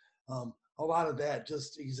 and a lot of that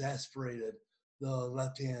just exasperated the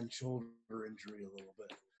left-hand shoulder injury a little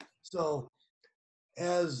bit. So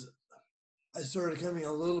as I started coming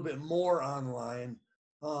a little bit more online,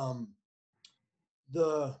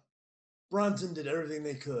 the Bronson did everything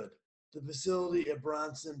they could. The facility at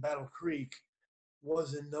Bronson Battle Creek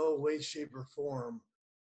was in no way, shape, or form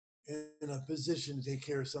in a position to take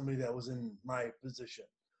care of somebody that was in my position.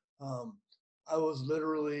 I was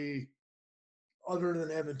literally, other than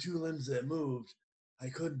having 2 limbs that moved, I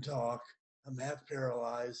couldn't talk. I'm half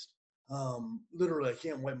paralyzed. Literally, I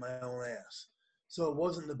can't wipe my own ass. So it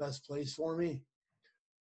wasn't the best place for me.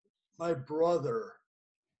 My brother,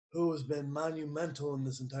 who has been monumental in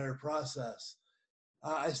this entire process,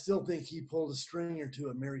 I still think he pulled a string or two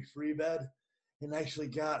at Mary Free Bed and actually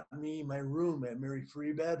got me my room at Mary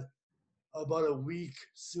Free Bed about a week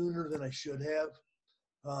sooner than I should have.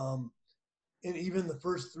 And even the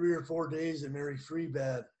first 3 or 4 days at Mary Free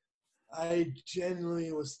Bed, I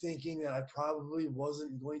genuinely was thinking that I probably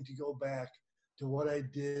wasn't going to go back to what I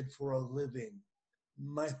did for a living.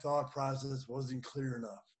 My thought process wasn't clear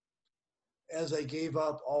enough. As I gave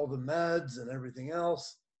up all the meds and everything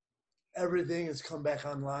else, everything has come back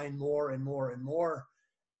online more and more and more.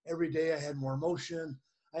 Every day I had more motion.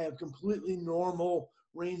 I have completely normal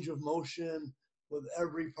range of motion with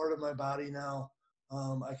every part of my body now.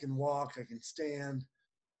 I can walk, I can stand.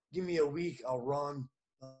 Give me a week, I'll run.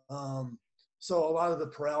 So a lot of the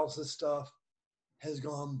paralysis stuff has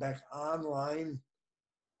gone back online.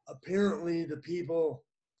 Apparently the people,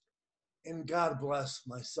 and God bless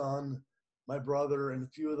my son, my brother, and a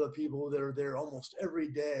few of the people that are there almost every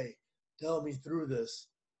day to help me through this,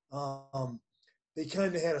 they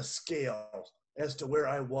kind of had a scale as to where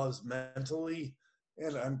I was mentally,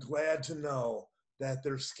 and I'm glad to know that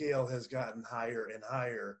their scale has gotten higher and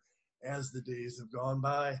higher as the days have gone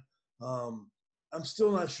by. I'm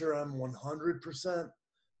still not sure I'm 100%,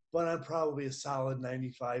 but I'm probably a solid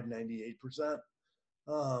 95, 98%.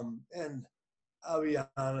 And I'll be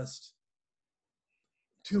honest,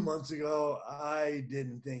 2 months ago, I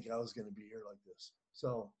didn't think I was going to be here like this.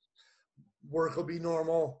 So work will be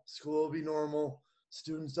normal, school will be normal,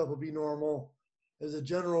 student stuff will be normal. As a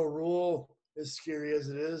general rule, as scary as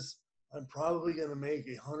it is, I'm probably going to make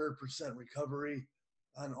 100% recovery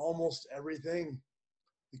on almost everything.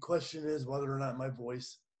 The question is whether or not my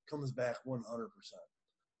voice comes back 100%.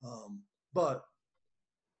 But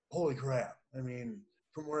holy crap. I mean,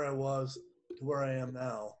 from where I was to where I am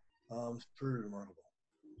now, it's pretty remarkable.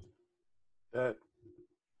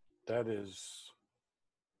 That is,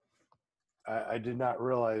 I did not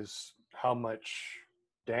realize how much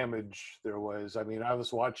damage there was. I mean, I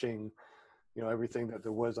was watching, everything that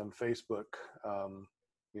there was on Facebook,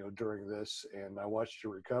 during this, and I watched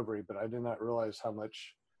your recovery, but I did not realize how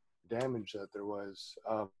much damage that there was.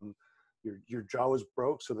 Your jaw was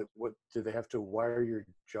broke, so that what did they have to wire your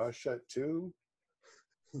jaw shut too?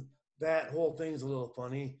 That whole thing's a little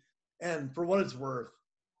funny. And for what it's worth,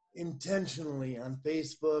 intentionally on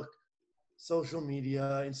Facebook, social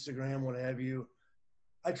media, Instagram, what have you,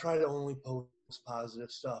 I try to only post positive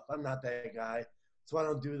stuff. I'm not that guy. So I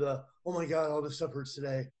don't do the, oh my God, all this stuff hurts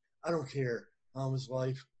today. I don't care. It's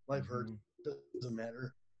life. Life hurts. Doesn't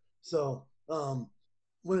matter. So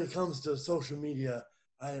when it comes to social media,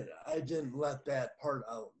 I didn't let that part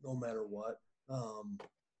out no matter what.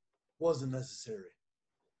 Wasn't necessary.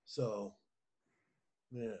 So,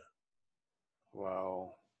 yeah.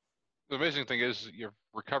 Wow. The amazing thing is you're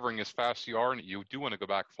recovering as fast as you are, and you do want to go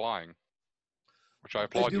back flying, which I I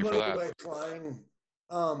applaud do you for want to that. go back flying.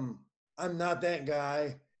 I'm not that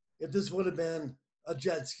guy. If this would have been a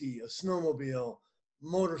jet ski, a snowmobile,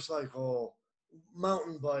 motorcycle,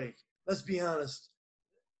 mountain bike, let's be honest,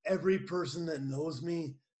 every person that knows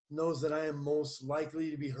me knows that I am most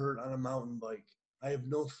likely to be hurt on a mountain bike. I have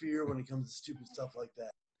no fear when it comes to stupid stuff like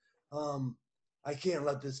that. I can't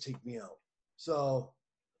let this take me out. So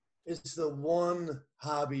it's the one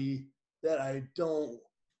hobby that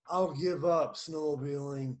I'll give up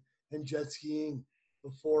snowmobiling and jet skiing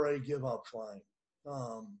before I give up flying.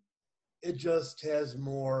 It just has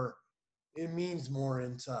more, it means more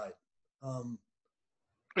inside.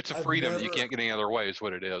 It's a I've freedom that you never- can't get any other way, is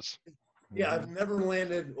what it is. Yeah, I've never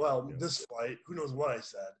landed, well, this flight, who knows what I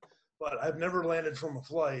said, but I've never landed from a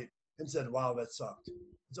flight and said, wow, that sucked.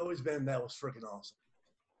 It's always been, that was freaking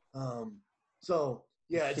awesome. So,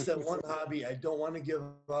 yeah, it's that one hobby I don't want to give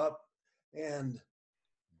up, and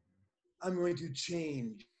I'm going to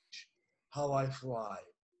change how I fly.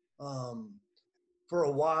 For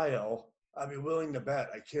a while, I'd be willing to bet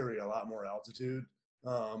I carry a lot more altitude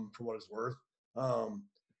for what it's worth.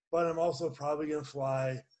 But I'm also probably going to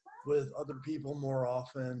fly with other people more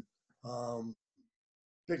often,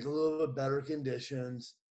 pick a little bit better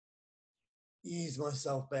conditions, ease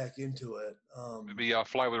myself back into it. Maybe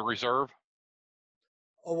fly with a reserve.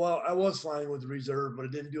 Oh, well, I was flying with the reserve, but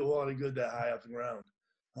it didn't do a lot of good that high off the ground.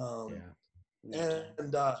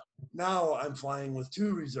 And now I'm flying with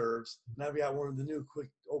 2 reserves, and I've got one of the new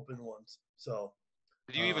quick open ones. So,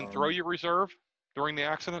 Did you even throw your reserve during the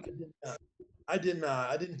accident? I did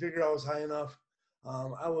not. I didn't figure I was high enough.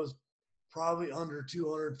 I was probably under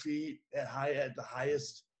 200 feet at the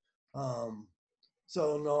highest.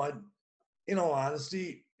 So no, in all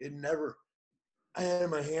honesty, I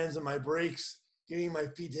had my hands on my brakes. Getting my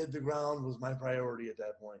feet to hit the ground was my priority at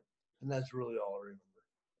that point, and that's really all I remember.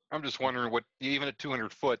 I'm just wondering what, even at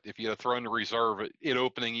 200 foot, if you had thrown the reserve, it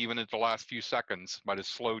opening even at the last few seconds might have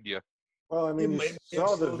slowed you. Well, I mean, you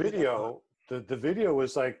saw the video. The video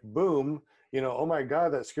was like, boom, oh my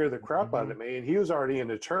God, that scared the crap out of me. And he was already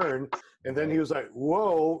in a turn. And then he was like,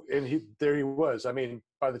 whoa. And there he was. I mean,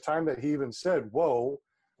 by the time that he even said, whoa,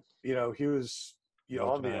 he was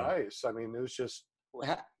on the ice. I mean, it was just.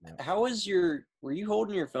 How was were you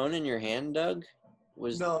holding your phone in your hand, Doug?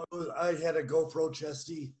 No, I had a GoPro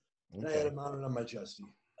chesty, and I had it mounted on my chesty.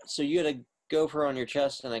 So you had a GoPro on your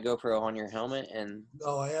chest and a GoPro on your helmet, and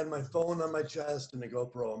no, I had my phone on my chest and a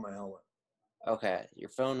GoPro on my helmet. Okay, your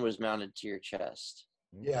phone was mounted to your chest.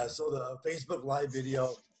 Yeah, so the Facebook Live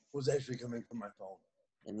video was actually coming from my phone.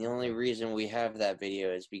 And the only reason we have that video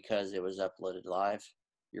is because it was uploaded live.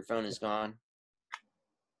 Your phone is gone?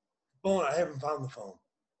 Phone, I haven't found the phone.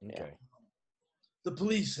 Okay. The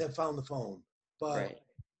police have found the phone, but Right.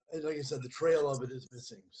 like I said, the trail of it is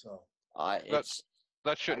missing. So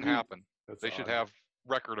That shouldn't happen. They should have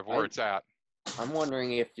record of where it's at. I'm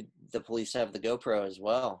wondering if the police have the GoPro as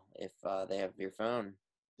well, if they have your phone.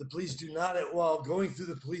 The police do not. Well, going through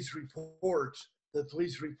the police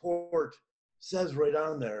report says right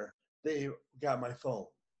on there they got my phone.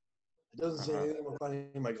 It doesn't say anything about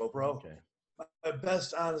finding my GoPro. Okay. My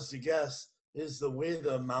best honest guess is the way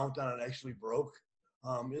the mount on it actually broke.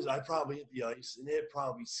 Is I probably hit the ice and it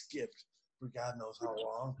probably skipped for God knows how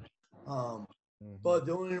long. But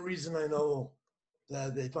the only reason I know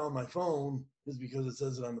that they found my phone is because it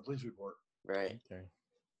says it on the police report. Right. Okay.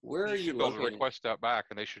 Where are you should be able to located? request that back,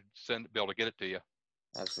 and they should be able to get it to you.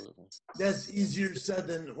 Absolutely. That's easier said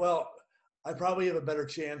than, well, I probably have a better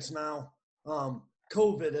chance now.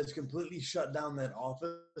 COVID has completely shut down that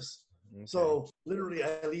office. Okay. So literally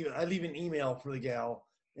I leave an email for the gal,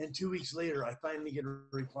 and 2 weeks later I finally get a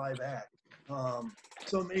reply back.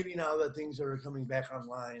 So maybe now that things are coming back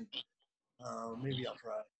online, maybe I'll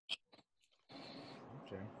try.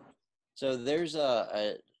 Okay. So there's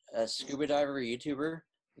a scuba diver YouTuber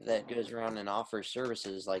that goes around and offers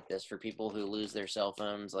services like this for people who lose their cell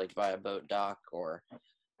phones, like by a boat dock or,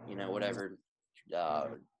 whatever,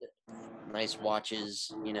 nice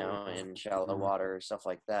watches, in shallow water, stuff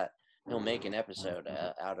like that. He'll make an episode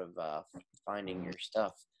out of finding your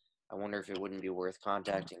stuff. I wonder if it wouldn't be worth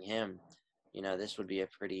contacting him. This would be a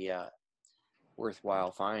pretty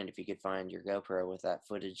worthwhile find if you could find your GoPro with that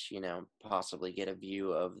footage, possibly get a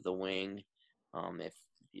view of the wing If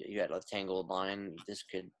you had a tangled line, this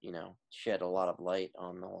could, shed a lot of light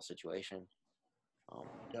on the whole situation.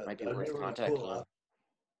 Yeah, Might be that'd worth really contacting cool. him.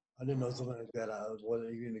 I didn't know something like that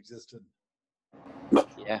even existed.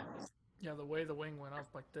 Yeah. Yeah, the way the wing went up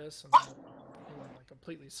like this, and then it went like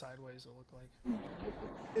completely sideways. It looked like.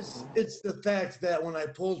 It's the fact that when I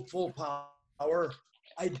pulled full power,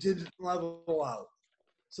 I didn't level out.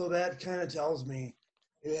 So that kind of tells me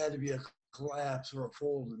it had to be a collapse or a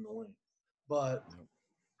fold in the wing. But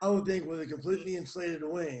I would think with a completely inflated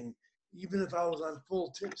wing, even if I was on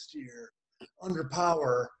full tip steer under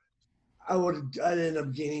power, I'd end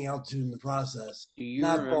up gaining altitude in the process. Do you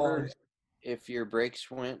Not remember falling. if your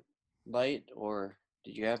brakes went light or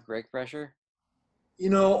did you have brake pressure?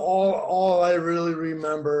 All I really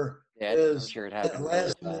remember Yeah, I'm is sure it that happened really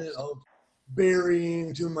last minute fast. of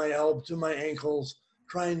burying to my ankles,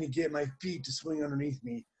 trying to get my feet to swing underneath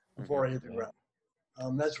me before I hit the ground.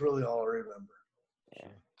 That's really all I remember. Yeah.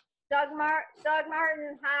 Doug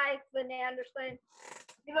Martin, hi, Lynn Anderson.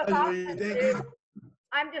 You look Hi, awesome, thank dude. you.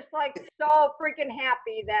 I'm just like so freaking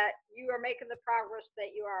happy that you are making the progress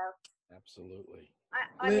that you are. Absolutely.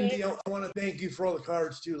 I Lindy, mean, I want to thank you for all the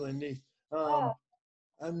cards too, Lindy. oh,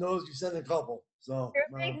 I know you sent a couple, so you're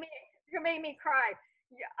gonna make me cry.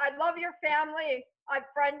 I love your family. I've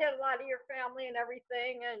friended a lot of your family and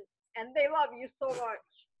everything, and they love you so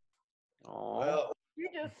much. Oh. well, You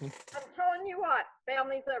just, I'm telling you what,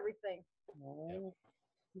 family's everything. Oh.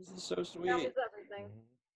 This is so sweet. Family's everything.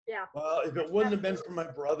 Yeah. well, if it wouldn't have been for my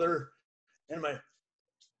brother, and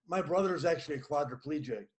my brother is actually a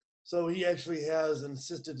quadriplegic, so he actually has an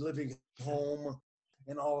assisted living home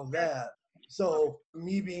and all of that. So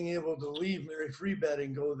me being able to leave Mary Free Bed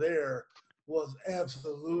and go there was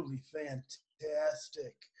absolutely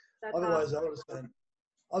fantastic. That's Otherwise, awesome. I would have spent.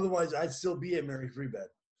 Otherwise, I'd still be at Mary Free Bed.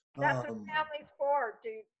 That's what family's for,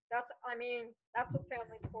 dude. That's what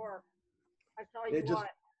family's for. I tell you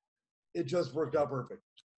what. It just worked out perfect.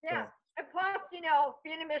 Yeah. So. And plus, being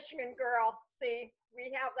a Michigan girl, see,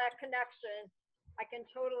 we have that connection. I can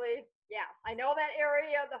totally, I know that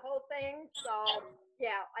area, the whole thing. So,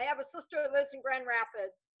 yeah, I have a sister that lives in Grand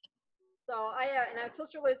Rapids. So and my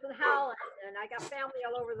sister lives in Holland, and I got family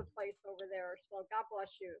all over the place over there. So God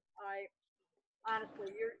bless you.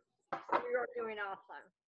 Honestly, you're doing awesome.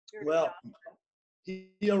 You're doing awesome.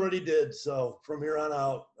 He already did. So from here on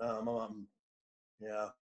out,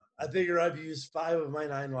 yeah, I figure I've used 5 of my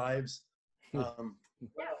 9 lives.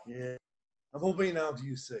 Yeah, I'm hoping now to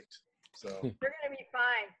use 6. So you're gonna be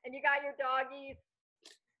fine. And you got your doggies,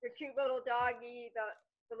 your cute little doggie,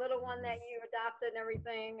 the little one that you adopted and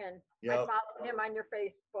everything. And I followed him on your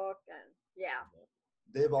Facebook, and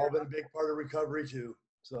they've all been a big part of recovery too.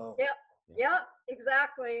 So Yep,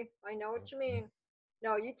 exactly. I know what you mean.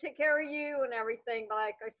 No, you take care of you and everything. But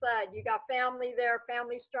like I said, you got family there,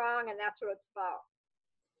 family strong, and that's what it's about.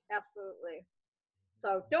 Absolutely.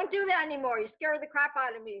 So don't do that anymore. You scared the crap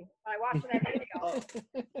out of me by watching that video.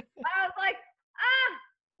 I was like,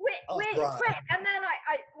 wait. And then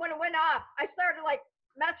I when it went off, I started like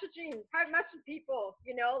messaging people,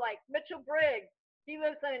 like Mitchell Briggs. He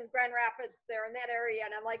lives in Grand Rapids there in that area.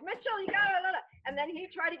 And I'm like, Mitchell, you got it. And then he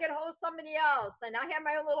tried to get a hold of somebody else. And I had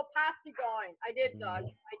my own little posse going. I did, Doug.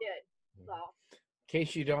 I did. So. In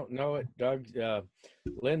case you don't know it, Doug,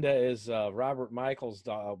 Linda is Robert Michael's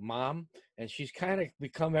mom, and she's kind of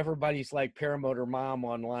become everybody's like paramotor mom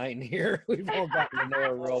online here. We've all gotten to know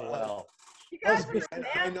her real well. You guys are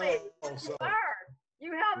I know. So.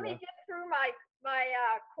 You helped me get through my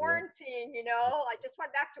quarantine. I just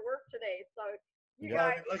went back to work today, so you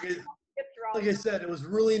guys like get through all. Like I said, it was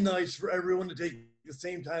really nice for everyone to take the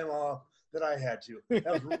same time off that I had to.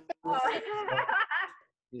 That was really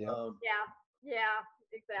Yeah,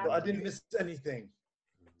 exactly. I didn't miss anything.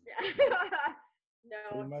 Yeah. No,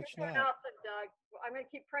 pretty much you're doing awesome, Doug. I'm gonna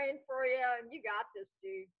keep praying for you, and you got this,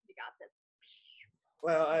 dude. You got this.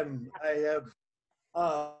 Well,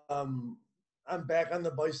 I'm back on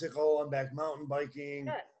the bicycle. I'm back mountain biking.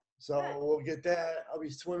 Good. So we'll get that. I'll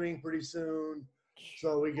be swimming pretty soon.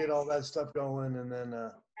 So we get all that stuff going, and then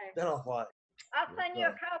I'll fly. I'll send you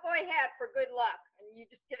a cowboy hat for good luck, and you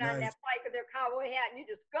just get on that bike with your cowboy hat, and you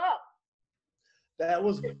just go. That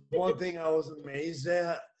was one thing I was amazed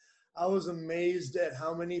at. I was amazed at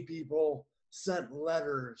how many people sent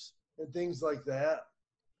letters and things like that.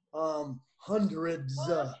 Hundreds.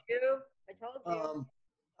 I told you.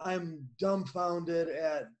 I'm dumbfounded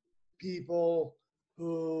at people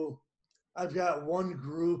who, I've got one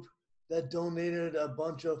group that donated a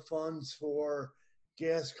bunch of funds for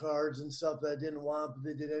gas cards and stuff that I didn't want, but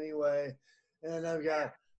they did anyway. And I've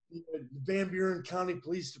got the Van Buren County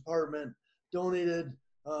Police Department donated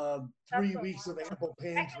 3 weeks of ample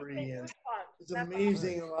pantry, and it's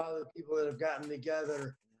amazing a lot of the people that have gotten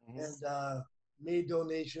together and made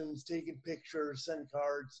donations, taken pictures, sent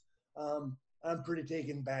cards. I'm pretty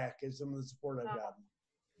taken back at some of the support I've gotten.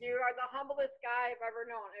 You are the humblest guy I've ever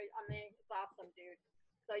known. I mean, it's awesome, dude.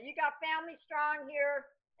 So you got family strong here,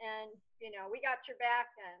 and we got your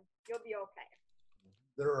back, and you'll be okay.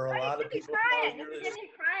 There are a lot of people out here. You're getting me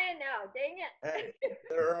crying now. Dang it.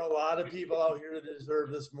 There are a lot of people out here that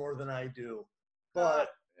deserve this more than I do. But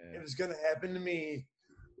if it's going to happen to me,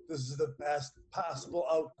 this is the best possible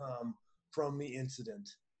outcome from the incident.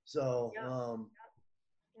 So,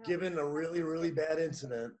 given a really, really bad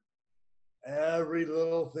incident, every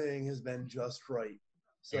little thing has been just right.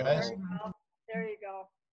 So there you go.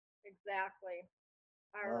 Exactly.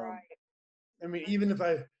 All right. I mean, even if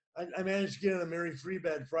I managed to get in a Mary-free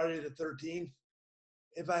bed Friday the 13th,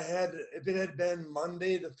 if it had been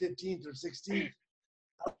Monday the 15th or 16th,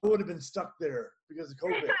 I would have been stuck there because of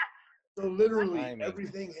COVID. So literally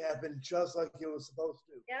everything happened just like it was supposed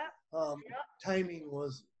to. Yeah. Timing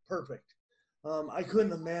was perfect. I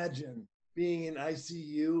couldn't imagine being in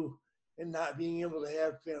ICU and not being able to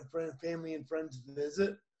have family and friends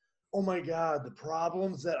visit. Oh my God, the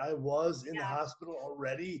problems that I was in the hospital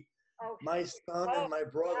already. My son and my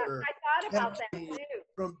brother kept me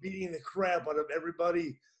from beating the crap out of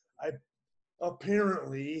everybody.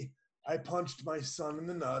 Apparently I punched my son in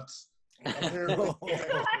the nuts. Apparently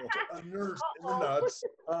a nurse in the nuts.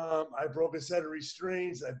 I broke a set of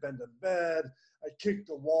restraints. I bent a bed. I kicked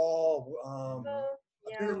the wall.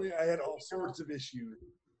 Apparently I had all sorts of issues.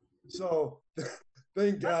 So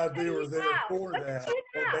thank God they were there for that.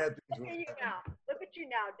 Look at you now. Look at you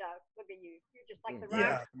now, Doug. Look at you. You're just like the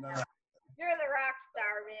rock star. You're the rock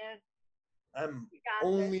star, man. I'm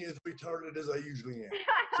only as retarded as I usually am.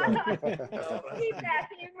 So, keep that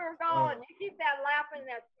humor going. You keep that laughing,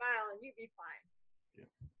 that smile, and you be fine. Yeah.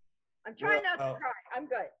 I'm trying not to cry. I'm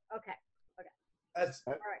good. Okay. That's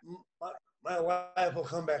all right. My wife will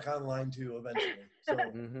come back online too eventually. So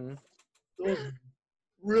those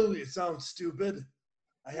really, it sounds stupid.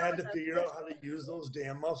 I had to figure out how to use those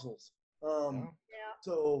damn muscles.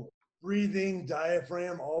 So breathing,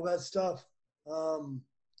 diaphragm, all that stuff.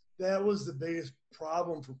 That was the biggest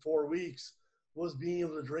problem for 4 weeks, was being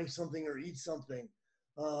able to drink something or eat something.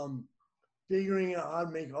 Figuring out how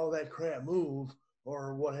to make all that crap move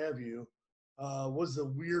or what have you was the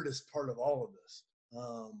weirdest part of all of this.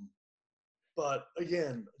 But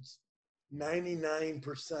again, it's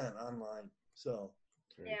 99% online. So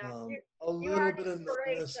a little bit of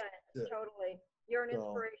numbness. Totally. You're an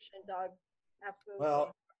inspiration, Doug. Absolutely.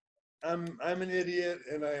 Well, I'm an idiot,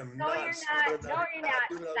 and I am not. No, you're not. No, you're not.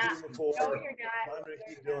 No, you're not. I'm gonna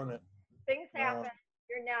keep doing it. Things happen.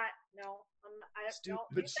 You're not. No,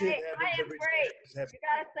 stupid shit happens every day. You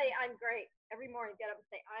gotta say I'm great every morning. Get up and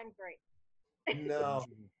say I'm great. No.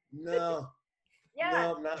 Yes.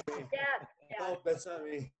 No, not me. Yes. No, that's not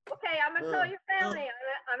me. Okay, I'm gonna tell your family.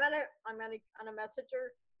 I'm gonna on a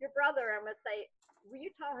messenger your brother. I'm gonna say, will you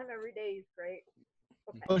tell him every day he's great?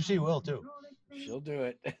 Okay. Oh, she will too. She'll do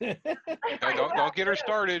it. Don't get her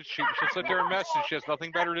started. She'll sit there and message. She has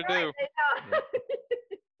nothing better to do.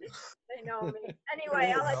 They know me.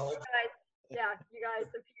 Anyway, I'll let you guys. Yeah, you guys,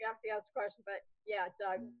 if you have to ask questions, but yeah,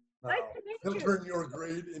 Doug. Nice to meet you. He'll turn your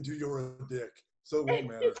grade into your dick, so it won't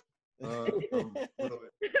matter. Really.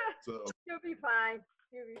 So. You'll be fine.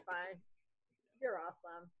 You'll be fine. You're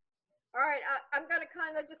awesome. All right, I'm gonna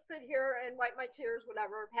kind of just sit here and wipe my tears,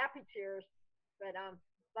 whatever, happy tears. But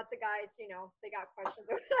let the guys, they got questions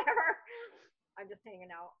or whatever. I'm just hanging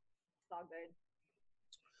out. It's all good.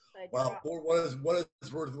 Well, for what it's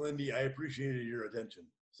worth, Lindy, I appreciated your attention.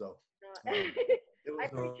 So I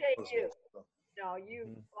appreciate you. So. No,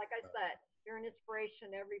 you, like I said, you're an inspiration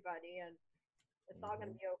to everybody, and it's all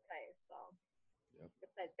gonna be okay. So, like I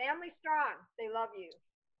said, family strong. They love you.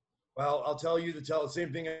 Well, I'll tell you the same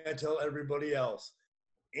thing I tell everybody else.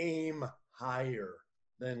 Aim higher.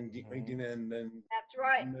 Than that's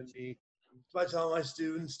right. So I tell my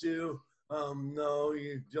students too. No,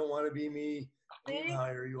 you don't want to be me. Aim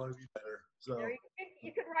higher. You want to be better. So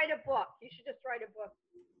you could write a book. You should just write a book.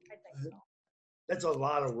 I think so. That's a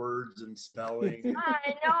lot of words and spelling.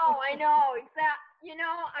 I know. Exactly.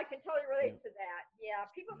 I can totally relate to that. Yeah.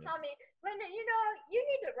 People tell me, Linda, you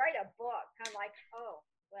need to write a book. I'm like, oh,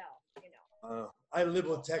 well, I live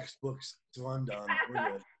with textbooks, so I'm done. We're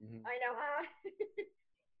good. I know, huh?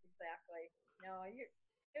 Exactly. No,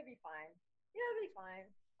 you'll be fine. You'll be fine.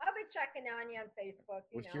 I'll be checking on you on Facebook.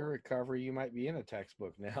 With your recovery, you might be in a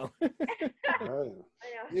textbook now. I know.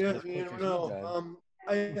 Yeah, you never know.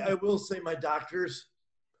 I will say my doctors,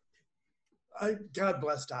 God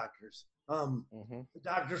bless doctors. Mm-hmm. The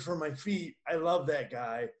doctors for my feet, I love that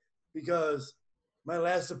guy because my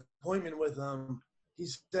last appointment with him, he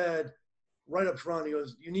said right up front, he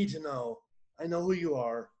goes, "You need to know, I know who you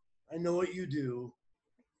are. I know what you do.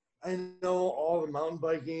 I know all the mountain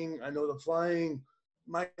biking. I know the flying.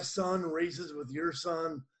 My son races with your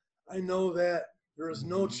son. I know that there is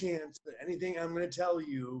no chance that anything I'm going to tell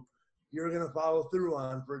you, you're going to follow through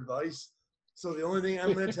on for advice. So the only thing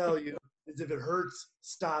I'm going to tell you is if it hurts,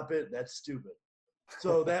 stop it. That's stupid."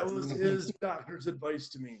 So that was his doctor's advice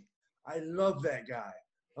to me. I love that guy.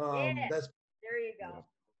 Yeah. That's There you go.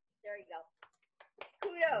 There you go.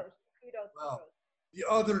 Kudos. well, the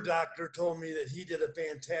other doctor told me that he did a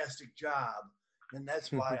fantastic job, and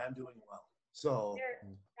that's why I'm doing well. So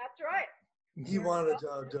That's right. he wanted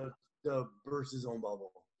to burst his own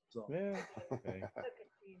bubble. So Yeah. Okay. Look at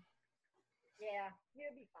you. Yeah,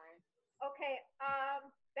 you'll be fine. Okay,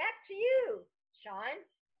 back to you, Sean.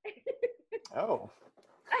 Oh.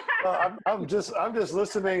 Well, I'm just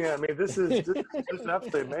listening. I mean, this is just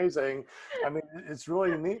absolutely amazing. I mean, it's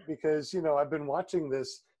really neat because I've been watching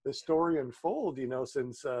this story unfold,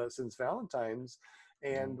 since Valentine's,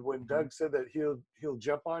 and when Doug said that he'll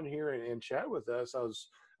jump on here and chat with us, I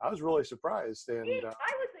was really surprised. And I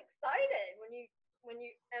was excited when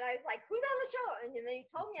you and I was like, "Who's on the show?" And then you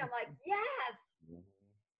told me, I'm like, "Yes."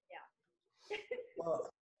 Yeah.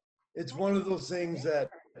 well, it's one of those things that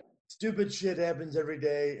stupid shit happens every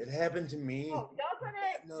day. It happened to me. Oh, doesn't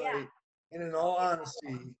it? No, Yeah. And in all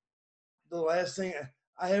honesty, the last thing,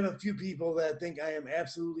 I have a few people that think I am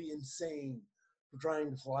absolutely insane for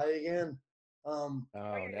trying to fly again. Oh,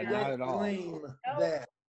 I not don't at all. blame that.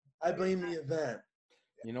 I blame the event.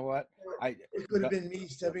 You know what? It could have been me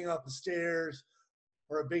stepping off the stairs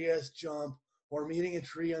or a big ass jump or me hitting a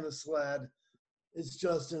tree on the sled. It's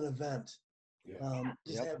just an event.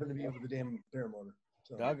 Just happened to be with the damn paramotor.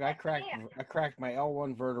 So. Doug, I cracked my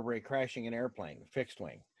L1 vertebrae crashing an airplane, fixed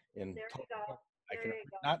wing. In There you go.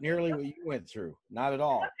 not nearly what you went through, not at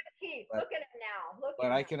all. Look at Keith. Look at him now.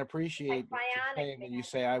 But I can appreciate what you're saying when you man.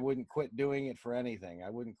 say I wouldn't quit doing it for anything. I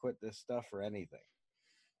wouldn't quit this stuff for anything.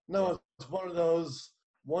 No, it's one of those.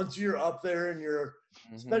 Once you're up there and you're,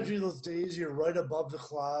 especially those days, you're right above the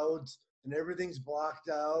clouds and everything's blocked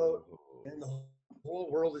out and the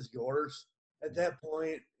whole world is yours. At that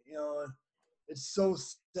point, it's so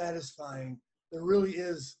satisfying. There really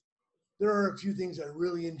is. There are a few things I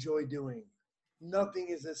really enjoy doing. Nothing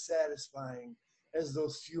is as satisfying as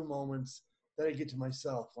those few moments that I get to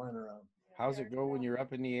myself flying around. How's it go when you're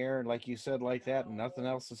up in the air and like you said like that and nothing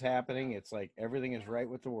else is happening? It's like everything is right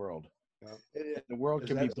with the world. The world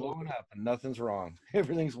can be blown up and nothing's wrong.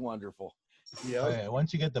 Everything's wonderful. Yeah.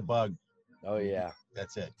 Once you get the bug. Oh yeah.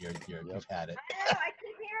 That's it. You've had it. I know. I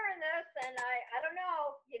keep hearing this, and I don't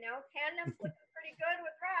know. Tandem's looking pretty good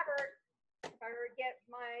with Robert. If I were to get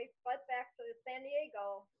my butt back to San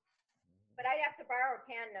Diego, but I'd have to borrow a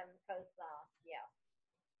tandem because,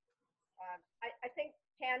 I think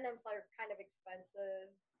tandems are kind of expensive.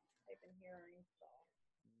 I've been hearing, so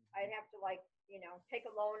I'd have to take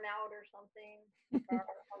a loan out or something,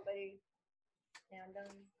 borrow somebody's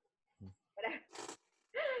tandem.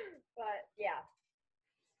 But yeah,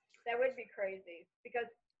 that would be crazy because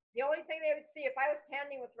the only thing they would see if I was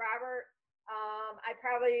tandeming with Robert, I'd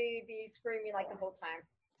probably be screaming like the whole time.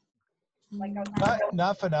 Like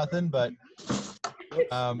not for nothing, but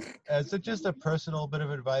as just a personal bit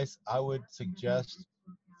of advice, I would suggest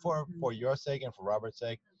for your sake and for Robert's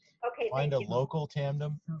sake, find a local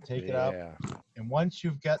tandem, take it up, and once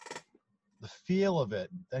you've got the feel of it,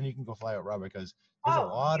 then you can go fly with Robert because there's a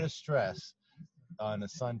lot of stress on a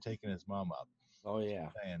son taking his mom up. Oh yeah.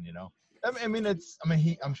 And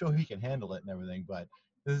I'm sure he can handle it and everything, but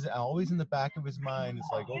this is always in the back of his mind. It's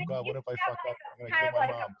like, oh God, what if I fuck up? I'm gonna kill my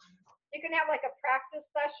mom. You can have like a practice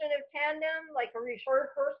session of tandem, like a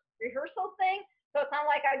rehearsal thing. So it's not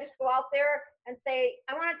like I just go out there and say,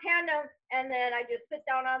 I want a tandem, and then I just sit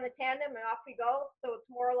down on the tandem and off we go. So it's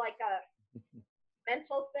more like a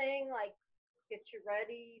mental thing, like get you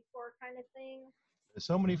ready for kind of thing. There's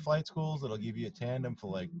so many flight schools that'll give you a tandem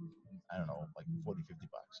for like, I don't know, like $40, $50.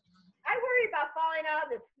 I worry about falling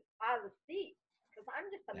out of the seat because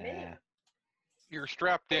I'm just a mini. You're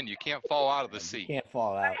strapped in. You can't fall out of the seat. You can't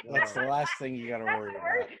fall out. That's the last thing you got to worry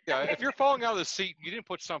about. Yeah, if you're falling out of the seat, you didn't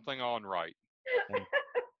put something on right.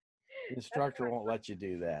 The instructor won't let you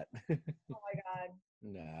do that. Oh my God.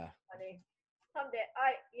 Nah. Funny. Someday,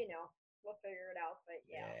 we'll figure it out. But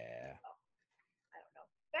yeah. So, I don't know.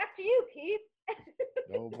 Back to you, Keith.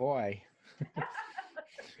 Oh boy.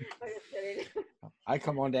 I'm just kidding. I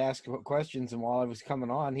come on to ask questions, and while I was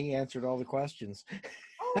coming on, he answered all the questions.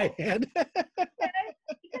 Oh, my head. Okay,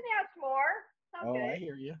 you can ask more. It's Oh, okay. I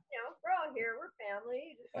hear you. You know, we're all here. We're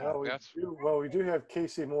family. You just We do have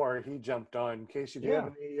Casey Moore. He jumped on. Casey, do you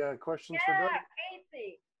have any questions for Doug?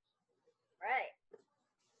 Casey. Right.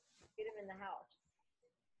 Get him in the house.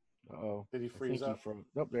 Oh, did he freeze up?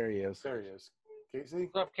 Nope, there he is. There he is. Casey?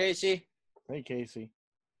 What's up, Casey? Hey, Casey.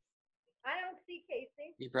 I don't see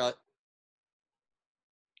Casey. He probably.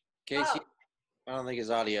 Casey, I don't think his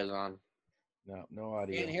audio's on. No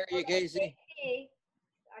audio. Can't hear you, Casey. JP.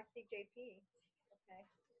 I see JP.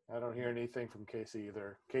 Okay. I don't hear anything from Casey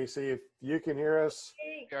either. Casey, if you can hear us.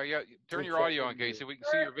 Yeah. Turn your audio on, Casey. We can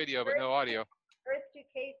see your video, but no audio. Earth to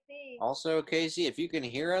Casey. Also, Casey, if you can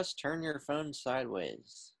hear us, turn your phone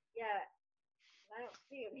sideways. Yeah. I don't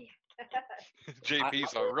see him.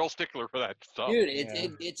 JP's a real stickler for that stuff. Dude,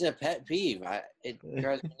 it's a pet peeve. It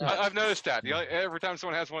drives me nuts. I've noticed that. You know, every time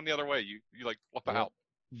someone has one the other way, you like flip out.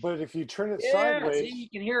 But if you turn it Yeah, sideways, see, you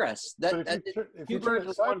can hear us. if you turn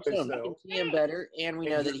it sideways, we though, can see him better, and we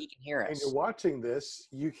know that he can hear and us. you're watching this,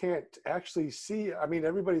 you can't actually see. I mean,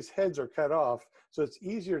 everybody's heads are cut off, so it's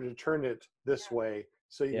easier to turn it this way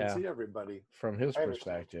so you can see everybody. From his I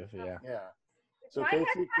understand. perspective, yeah. Yeah. So My Casey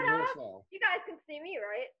head's can cut hear us off? now. You guys can see me,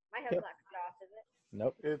 right? My head's not cut off, is it?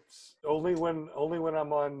 Nope. It's only when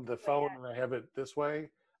I'm on the phone and I have it this way.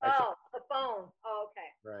 Oh, the phone. Oh,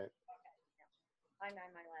 okay. Right. I'm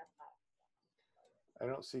on my laptop. I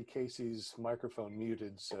don't see Casey's microphone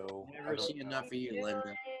muted, so Never see enough of you,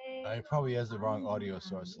 Linda. He probably has the wrong audio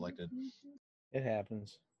source selected. It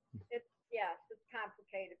happens. It's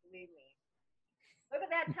complicated, believe me. Look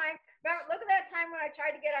at that time. Look at that time when I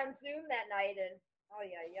tried to get on Zoom that night, and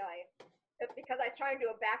it's because I tried to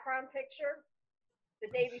do a background picture the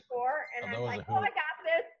day before, and I'm like, I got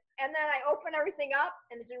this, and then I opened everything up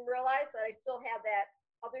and didn't realize that I still had that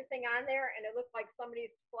other thing on there, and it looked like somebody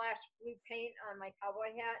splashed blue paint on my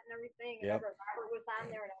cowboy hat and everything, and Robert was on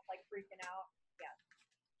there, and I was like freaking out. Yeah,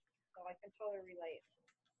 so I can totally relate.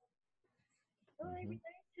 Totally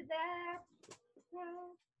relate to that.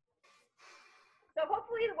 So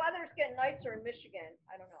hopefully the weather's getting nicer in Michigan.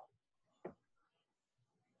 I don't know.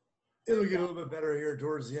 It'll get a little bit better here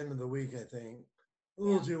towards the end of the week, I think. A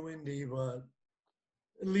little too windy, but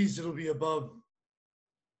at least it'll be above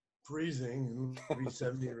freezing. It'll be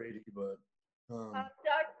 70 or 80, but.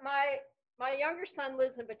 Doug, my younger son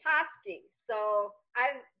lives in Petoskey, so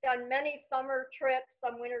I've done many summer trips,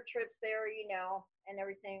 some winter trips there, and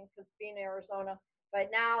everything, because being in Arizona.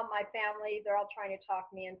 But now my family, they're all trying to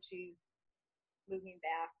talk me into moving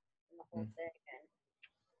back and the whole thing, and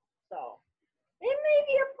so it may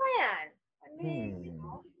be a plan. I mean,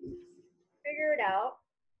 figure it out.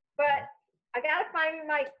 But I gotta find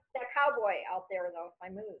that cowboy out there though if I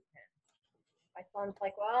move. And my son's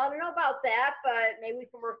like, well, I don't know about that, but maybe we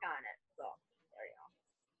can work on it. So there you go.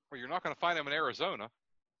 Well, you're not going to find him in Arizona.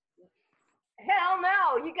 Hell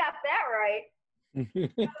no, you got that right.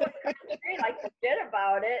 Like you did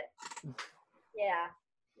about it. Yeah.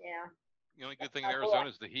 The only good thing in Arizona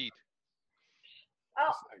is the heat. Oh,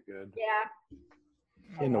 that's not good.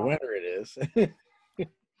 Yeah. In the winter, it is. I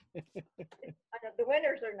know, the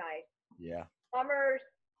winters are nice. Yeah. Summers,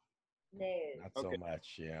 no. Not so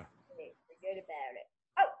much, yeah. Forget about it.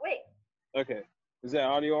 Oh, wait. Okay. Is that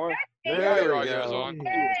audio on? Yeah, your audio's on.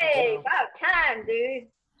 Hey, about time, dude.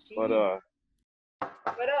 But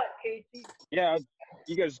What up, Casey? yeah,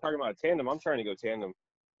 you guys are talking about tandem. I'm trying to go tandem,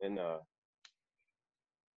 and I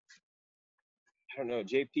don't know,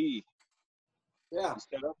 JP. Yeah. You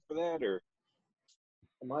set up for that, or?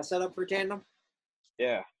 Am I set up for tandem?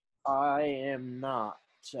 Yeah. I am not.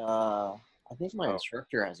 I think my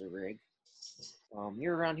instructor has a rig.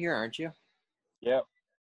 You're around here, aren't you? Yep.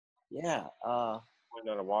 Yeah. Went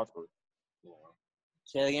down to Wadsworth.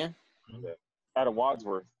 Say it again. Yeah. Out of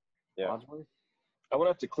Wadsworth. Yeah. Wadsworth? I went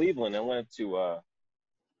up to Cleveland. I went up to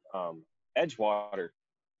Edgewater.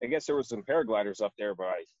 I guess there were some paragliders up there, but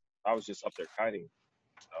I was just up there kiting.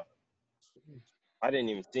 So I didn't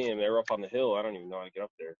even see them. They were up on the hill. I don't even know how to get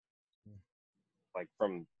up there. Like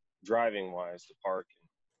from driving wise, the park.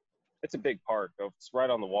 It's a big park. It's right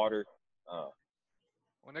on the water. Well,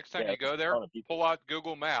 next time you go there, pull out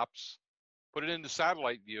Google Maps, put it into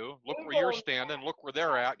satellite view, look where you're standing, look where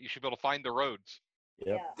they're at. You should be able to find the roads.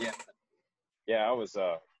 Yep. Yeah, I was,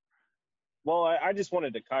 well, I just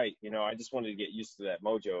wanted to kite, I just wanted to get used to that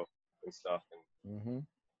mojo and stuff. And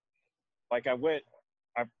like I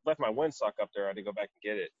left my windsock up there. I had to go back and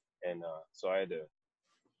get it. And so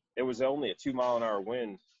it was only a 2-mile-an-hour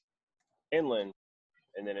wind inland.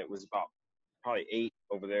 And then it was about probably 8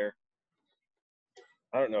 over there.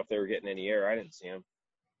 I don't know if they were getting any air. I didn't see them.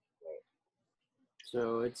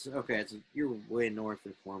 So it's okay. You're way north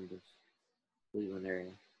of Columbus, Cleveland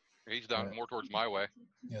area. He's down more towards my way.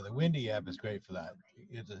 Yeah, the Windy app is great for that.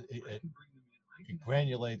 It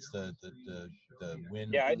granulates the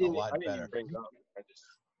wind Yeah, I a didn't lot even better. bring it up.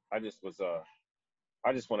 I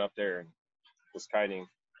just went up there and was kiting.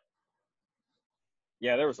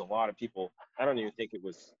 Yeah, there was a lot of people. I don't even think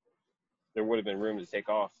there would have been room to take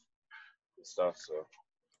off and stuff. So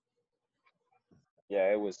yeah,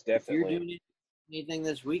 it was definitely. If you're doing anything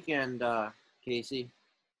this weekend, Casey,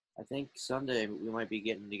 I think Sunday we might be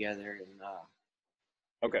getting together and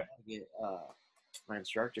okay. Get my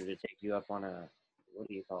instructor to take you up on a, what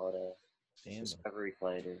do you call it, a discovery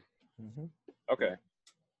flight or. Okay.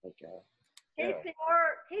 Like Casey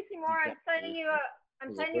Moore, I'm sending you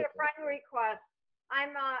a friend request.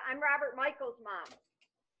 I'm Robert Michaels' mom.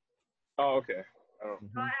 Oh, okay. Oh.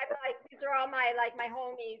 So these are all my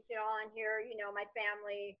homies, on here, my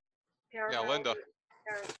family. Yeah, Linda.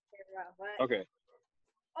 Okay.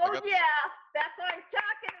 Oh yeah, that's what I'm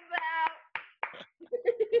talking about.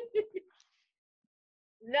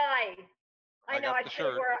 Nice. I know. I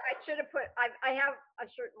should have put. I have a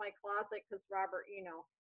shirt in my closet because Robert,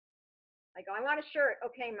 I go, I want a shirt.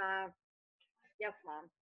 Okay, Mom. Yes, Mom.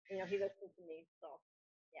 He listens to me, so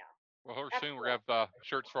yeah. Well, soon we're gonna have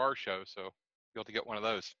shirts for our show, so you'll have to get one of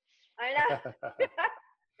those. I know.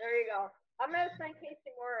 There you go. I'm gonna send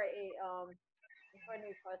Casey Moore a friend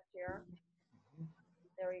request here.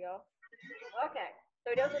 There we go. Okay. So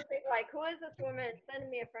he doesn't think who is this woman sending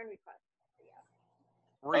me a friend request? Yeah.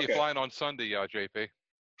 Where are you flying on Sunday, JP?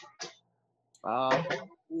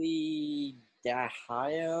 Probably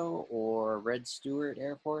Dahio or Red Stewart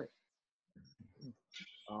Airport.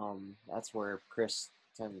 That's where Chris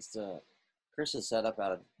is set up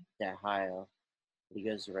out of Dahio. He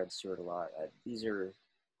goes to Red Stewart a lot. These are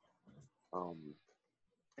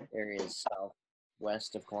areas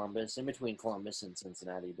southwest of Columbus, in between Columbus and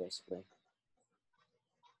Cincinnati, basically.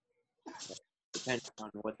 Depending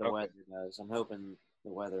on what the weather does. I'm hoping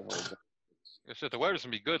the weather holds up. If the weather's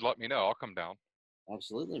gonna be good, let me know. I'll come down.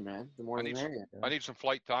 Absolutely, man. The more the merrier. I need some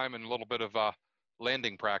flight time and a little bit of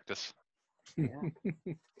landing practice.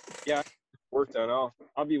 Yeah, work done.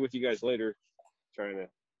 I'll be with you guys later, trying to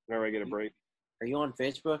whenever I get a break. Are you on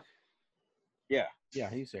Facebook? Yeah. Yeah,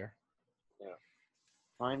 he's there. Yeah.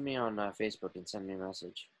 Find me on Facebook and send me a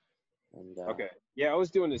message. And okay. Yeah, I was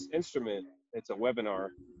doing this instrument. It's a webinar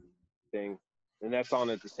thing, and that's on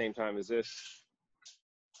at the same time as this.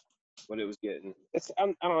 What it was getting.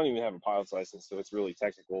 I don't even have a pilot's license, so it's really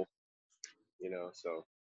technical, So.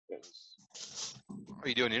 Are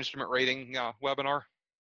you doing an instrument rating webinar?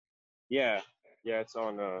 Yeah, it's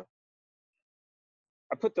on. I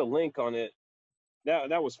put the link on it.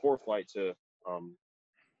 That was ForeFlight to on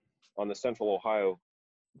the Central Ohio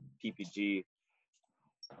PPG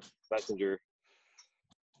messenger.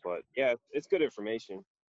 But yeah, it's good information.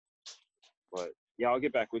 But yeah, I'll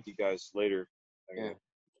get back with you guys later. I got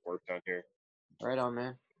work down here. Right on,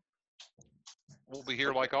 man. We'll be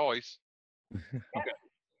here like always. Okay.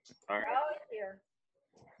 All right. We're always here.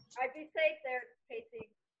 All right, be safe there, Casey.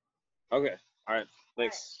 Okay. All right.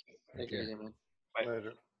 Thanks. Take care, man. Bye.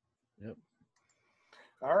 Later. Yep.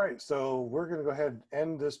 All right, so we're going to go ahead and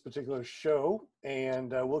end this particular show,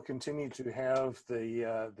 and we'll continue to have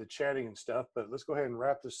the chatting and stuff. But let's go ahead and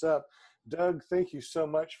wrap this up. Doug, thank you so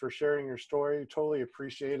much for sharing your story. Totally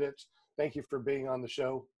appreciate it. Thank you for being on the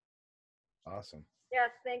show. Awesome.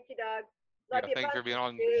 Yes, thank you, Doug. Love you Thank you for being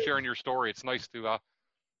on, sharing your story. It's nice to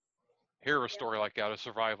hear a story like that of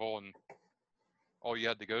survival and all you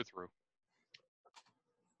had to go through.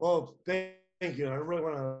 Well, thank you.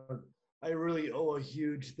 I really owe a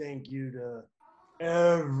huge thank you to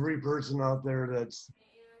every person out there that's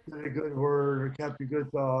said a good word or kept a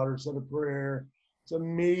good thought or said a prayer. It's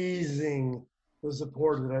amazing the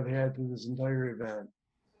support that I've had through this entire event.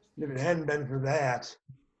 And if it hadn't been for that,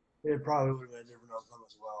 it probably would have been a different outcome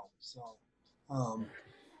as well. So,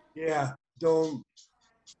 yeah,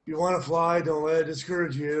 if you want to fly, don't let it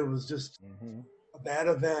discourage you. It was just a bad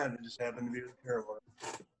event. It just happened to be with Carolyn.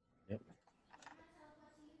 Yep.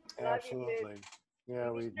 Absolutely.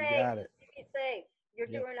 Yeah, we got it. Be safe. You're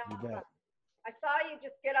doing awesome. I saw you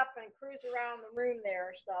just get up and cruise around the room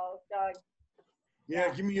there, so Doug.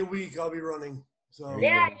 Yeah, give me a week. I'll be running. So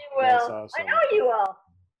yeah, you will. Awesome. I know you will.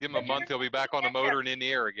 Give him a month. He'll be back on the motor and in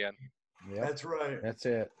the air again. Yep. That's right. That's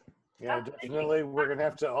it. Yeah, definitely. We're going to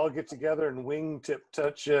have to all get together and wingtip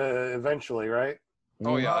touch eventually, right?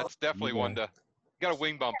 Oh, yeah. That's definitely one to – you got to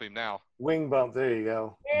wing bump him now. Wing bump. There you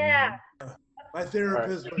go. Yeah. My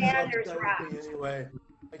therapist was upset with me anyway.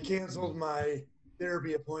 I canceled my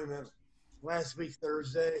therapy appointment last week,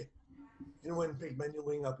 Thursday. and went and picked my new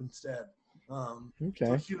wing up instead. Okay.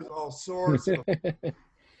 So she was all sore. So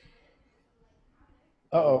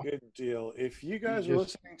Oh, good deal. If you guys are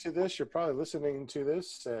listening to this, you're probably listening to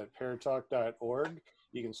this at paratalk.org.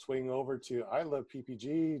 You can swing over to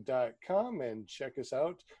iloveppg.com and check us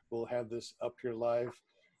out. We'll have this up here live.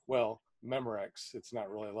 Well, Memorex, it's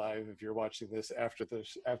not really live if you're watching this after the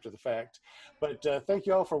fact. But thank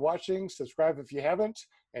you all for watching. Subscribe if you haven't,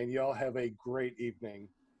 and you all have a great evening.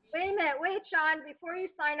 Wait a minute, Sean, before you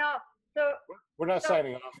sign off. So we're not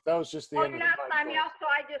signing off. That was just the end. You're not signing off, so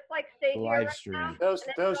I just like stay here live right stream. now? That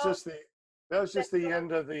was just the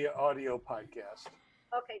end of the audio podcast.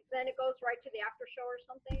 Okay, then it goes right to the after show or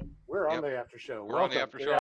something? We're on the after show. We're on the after show.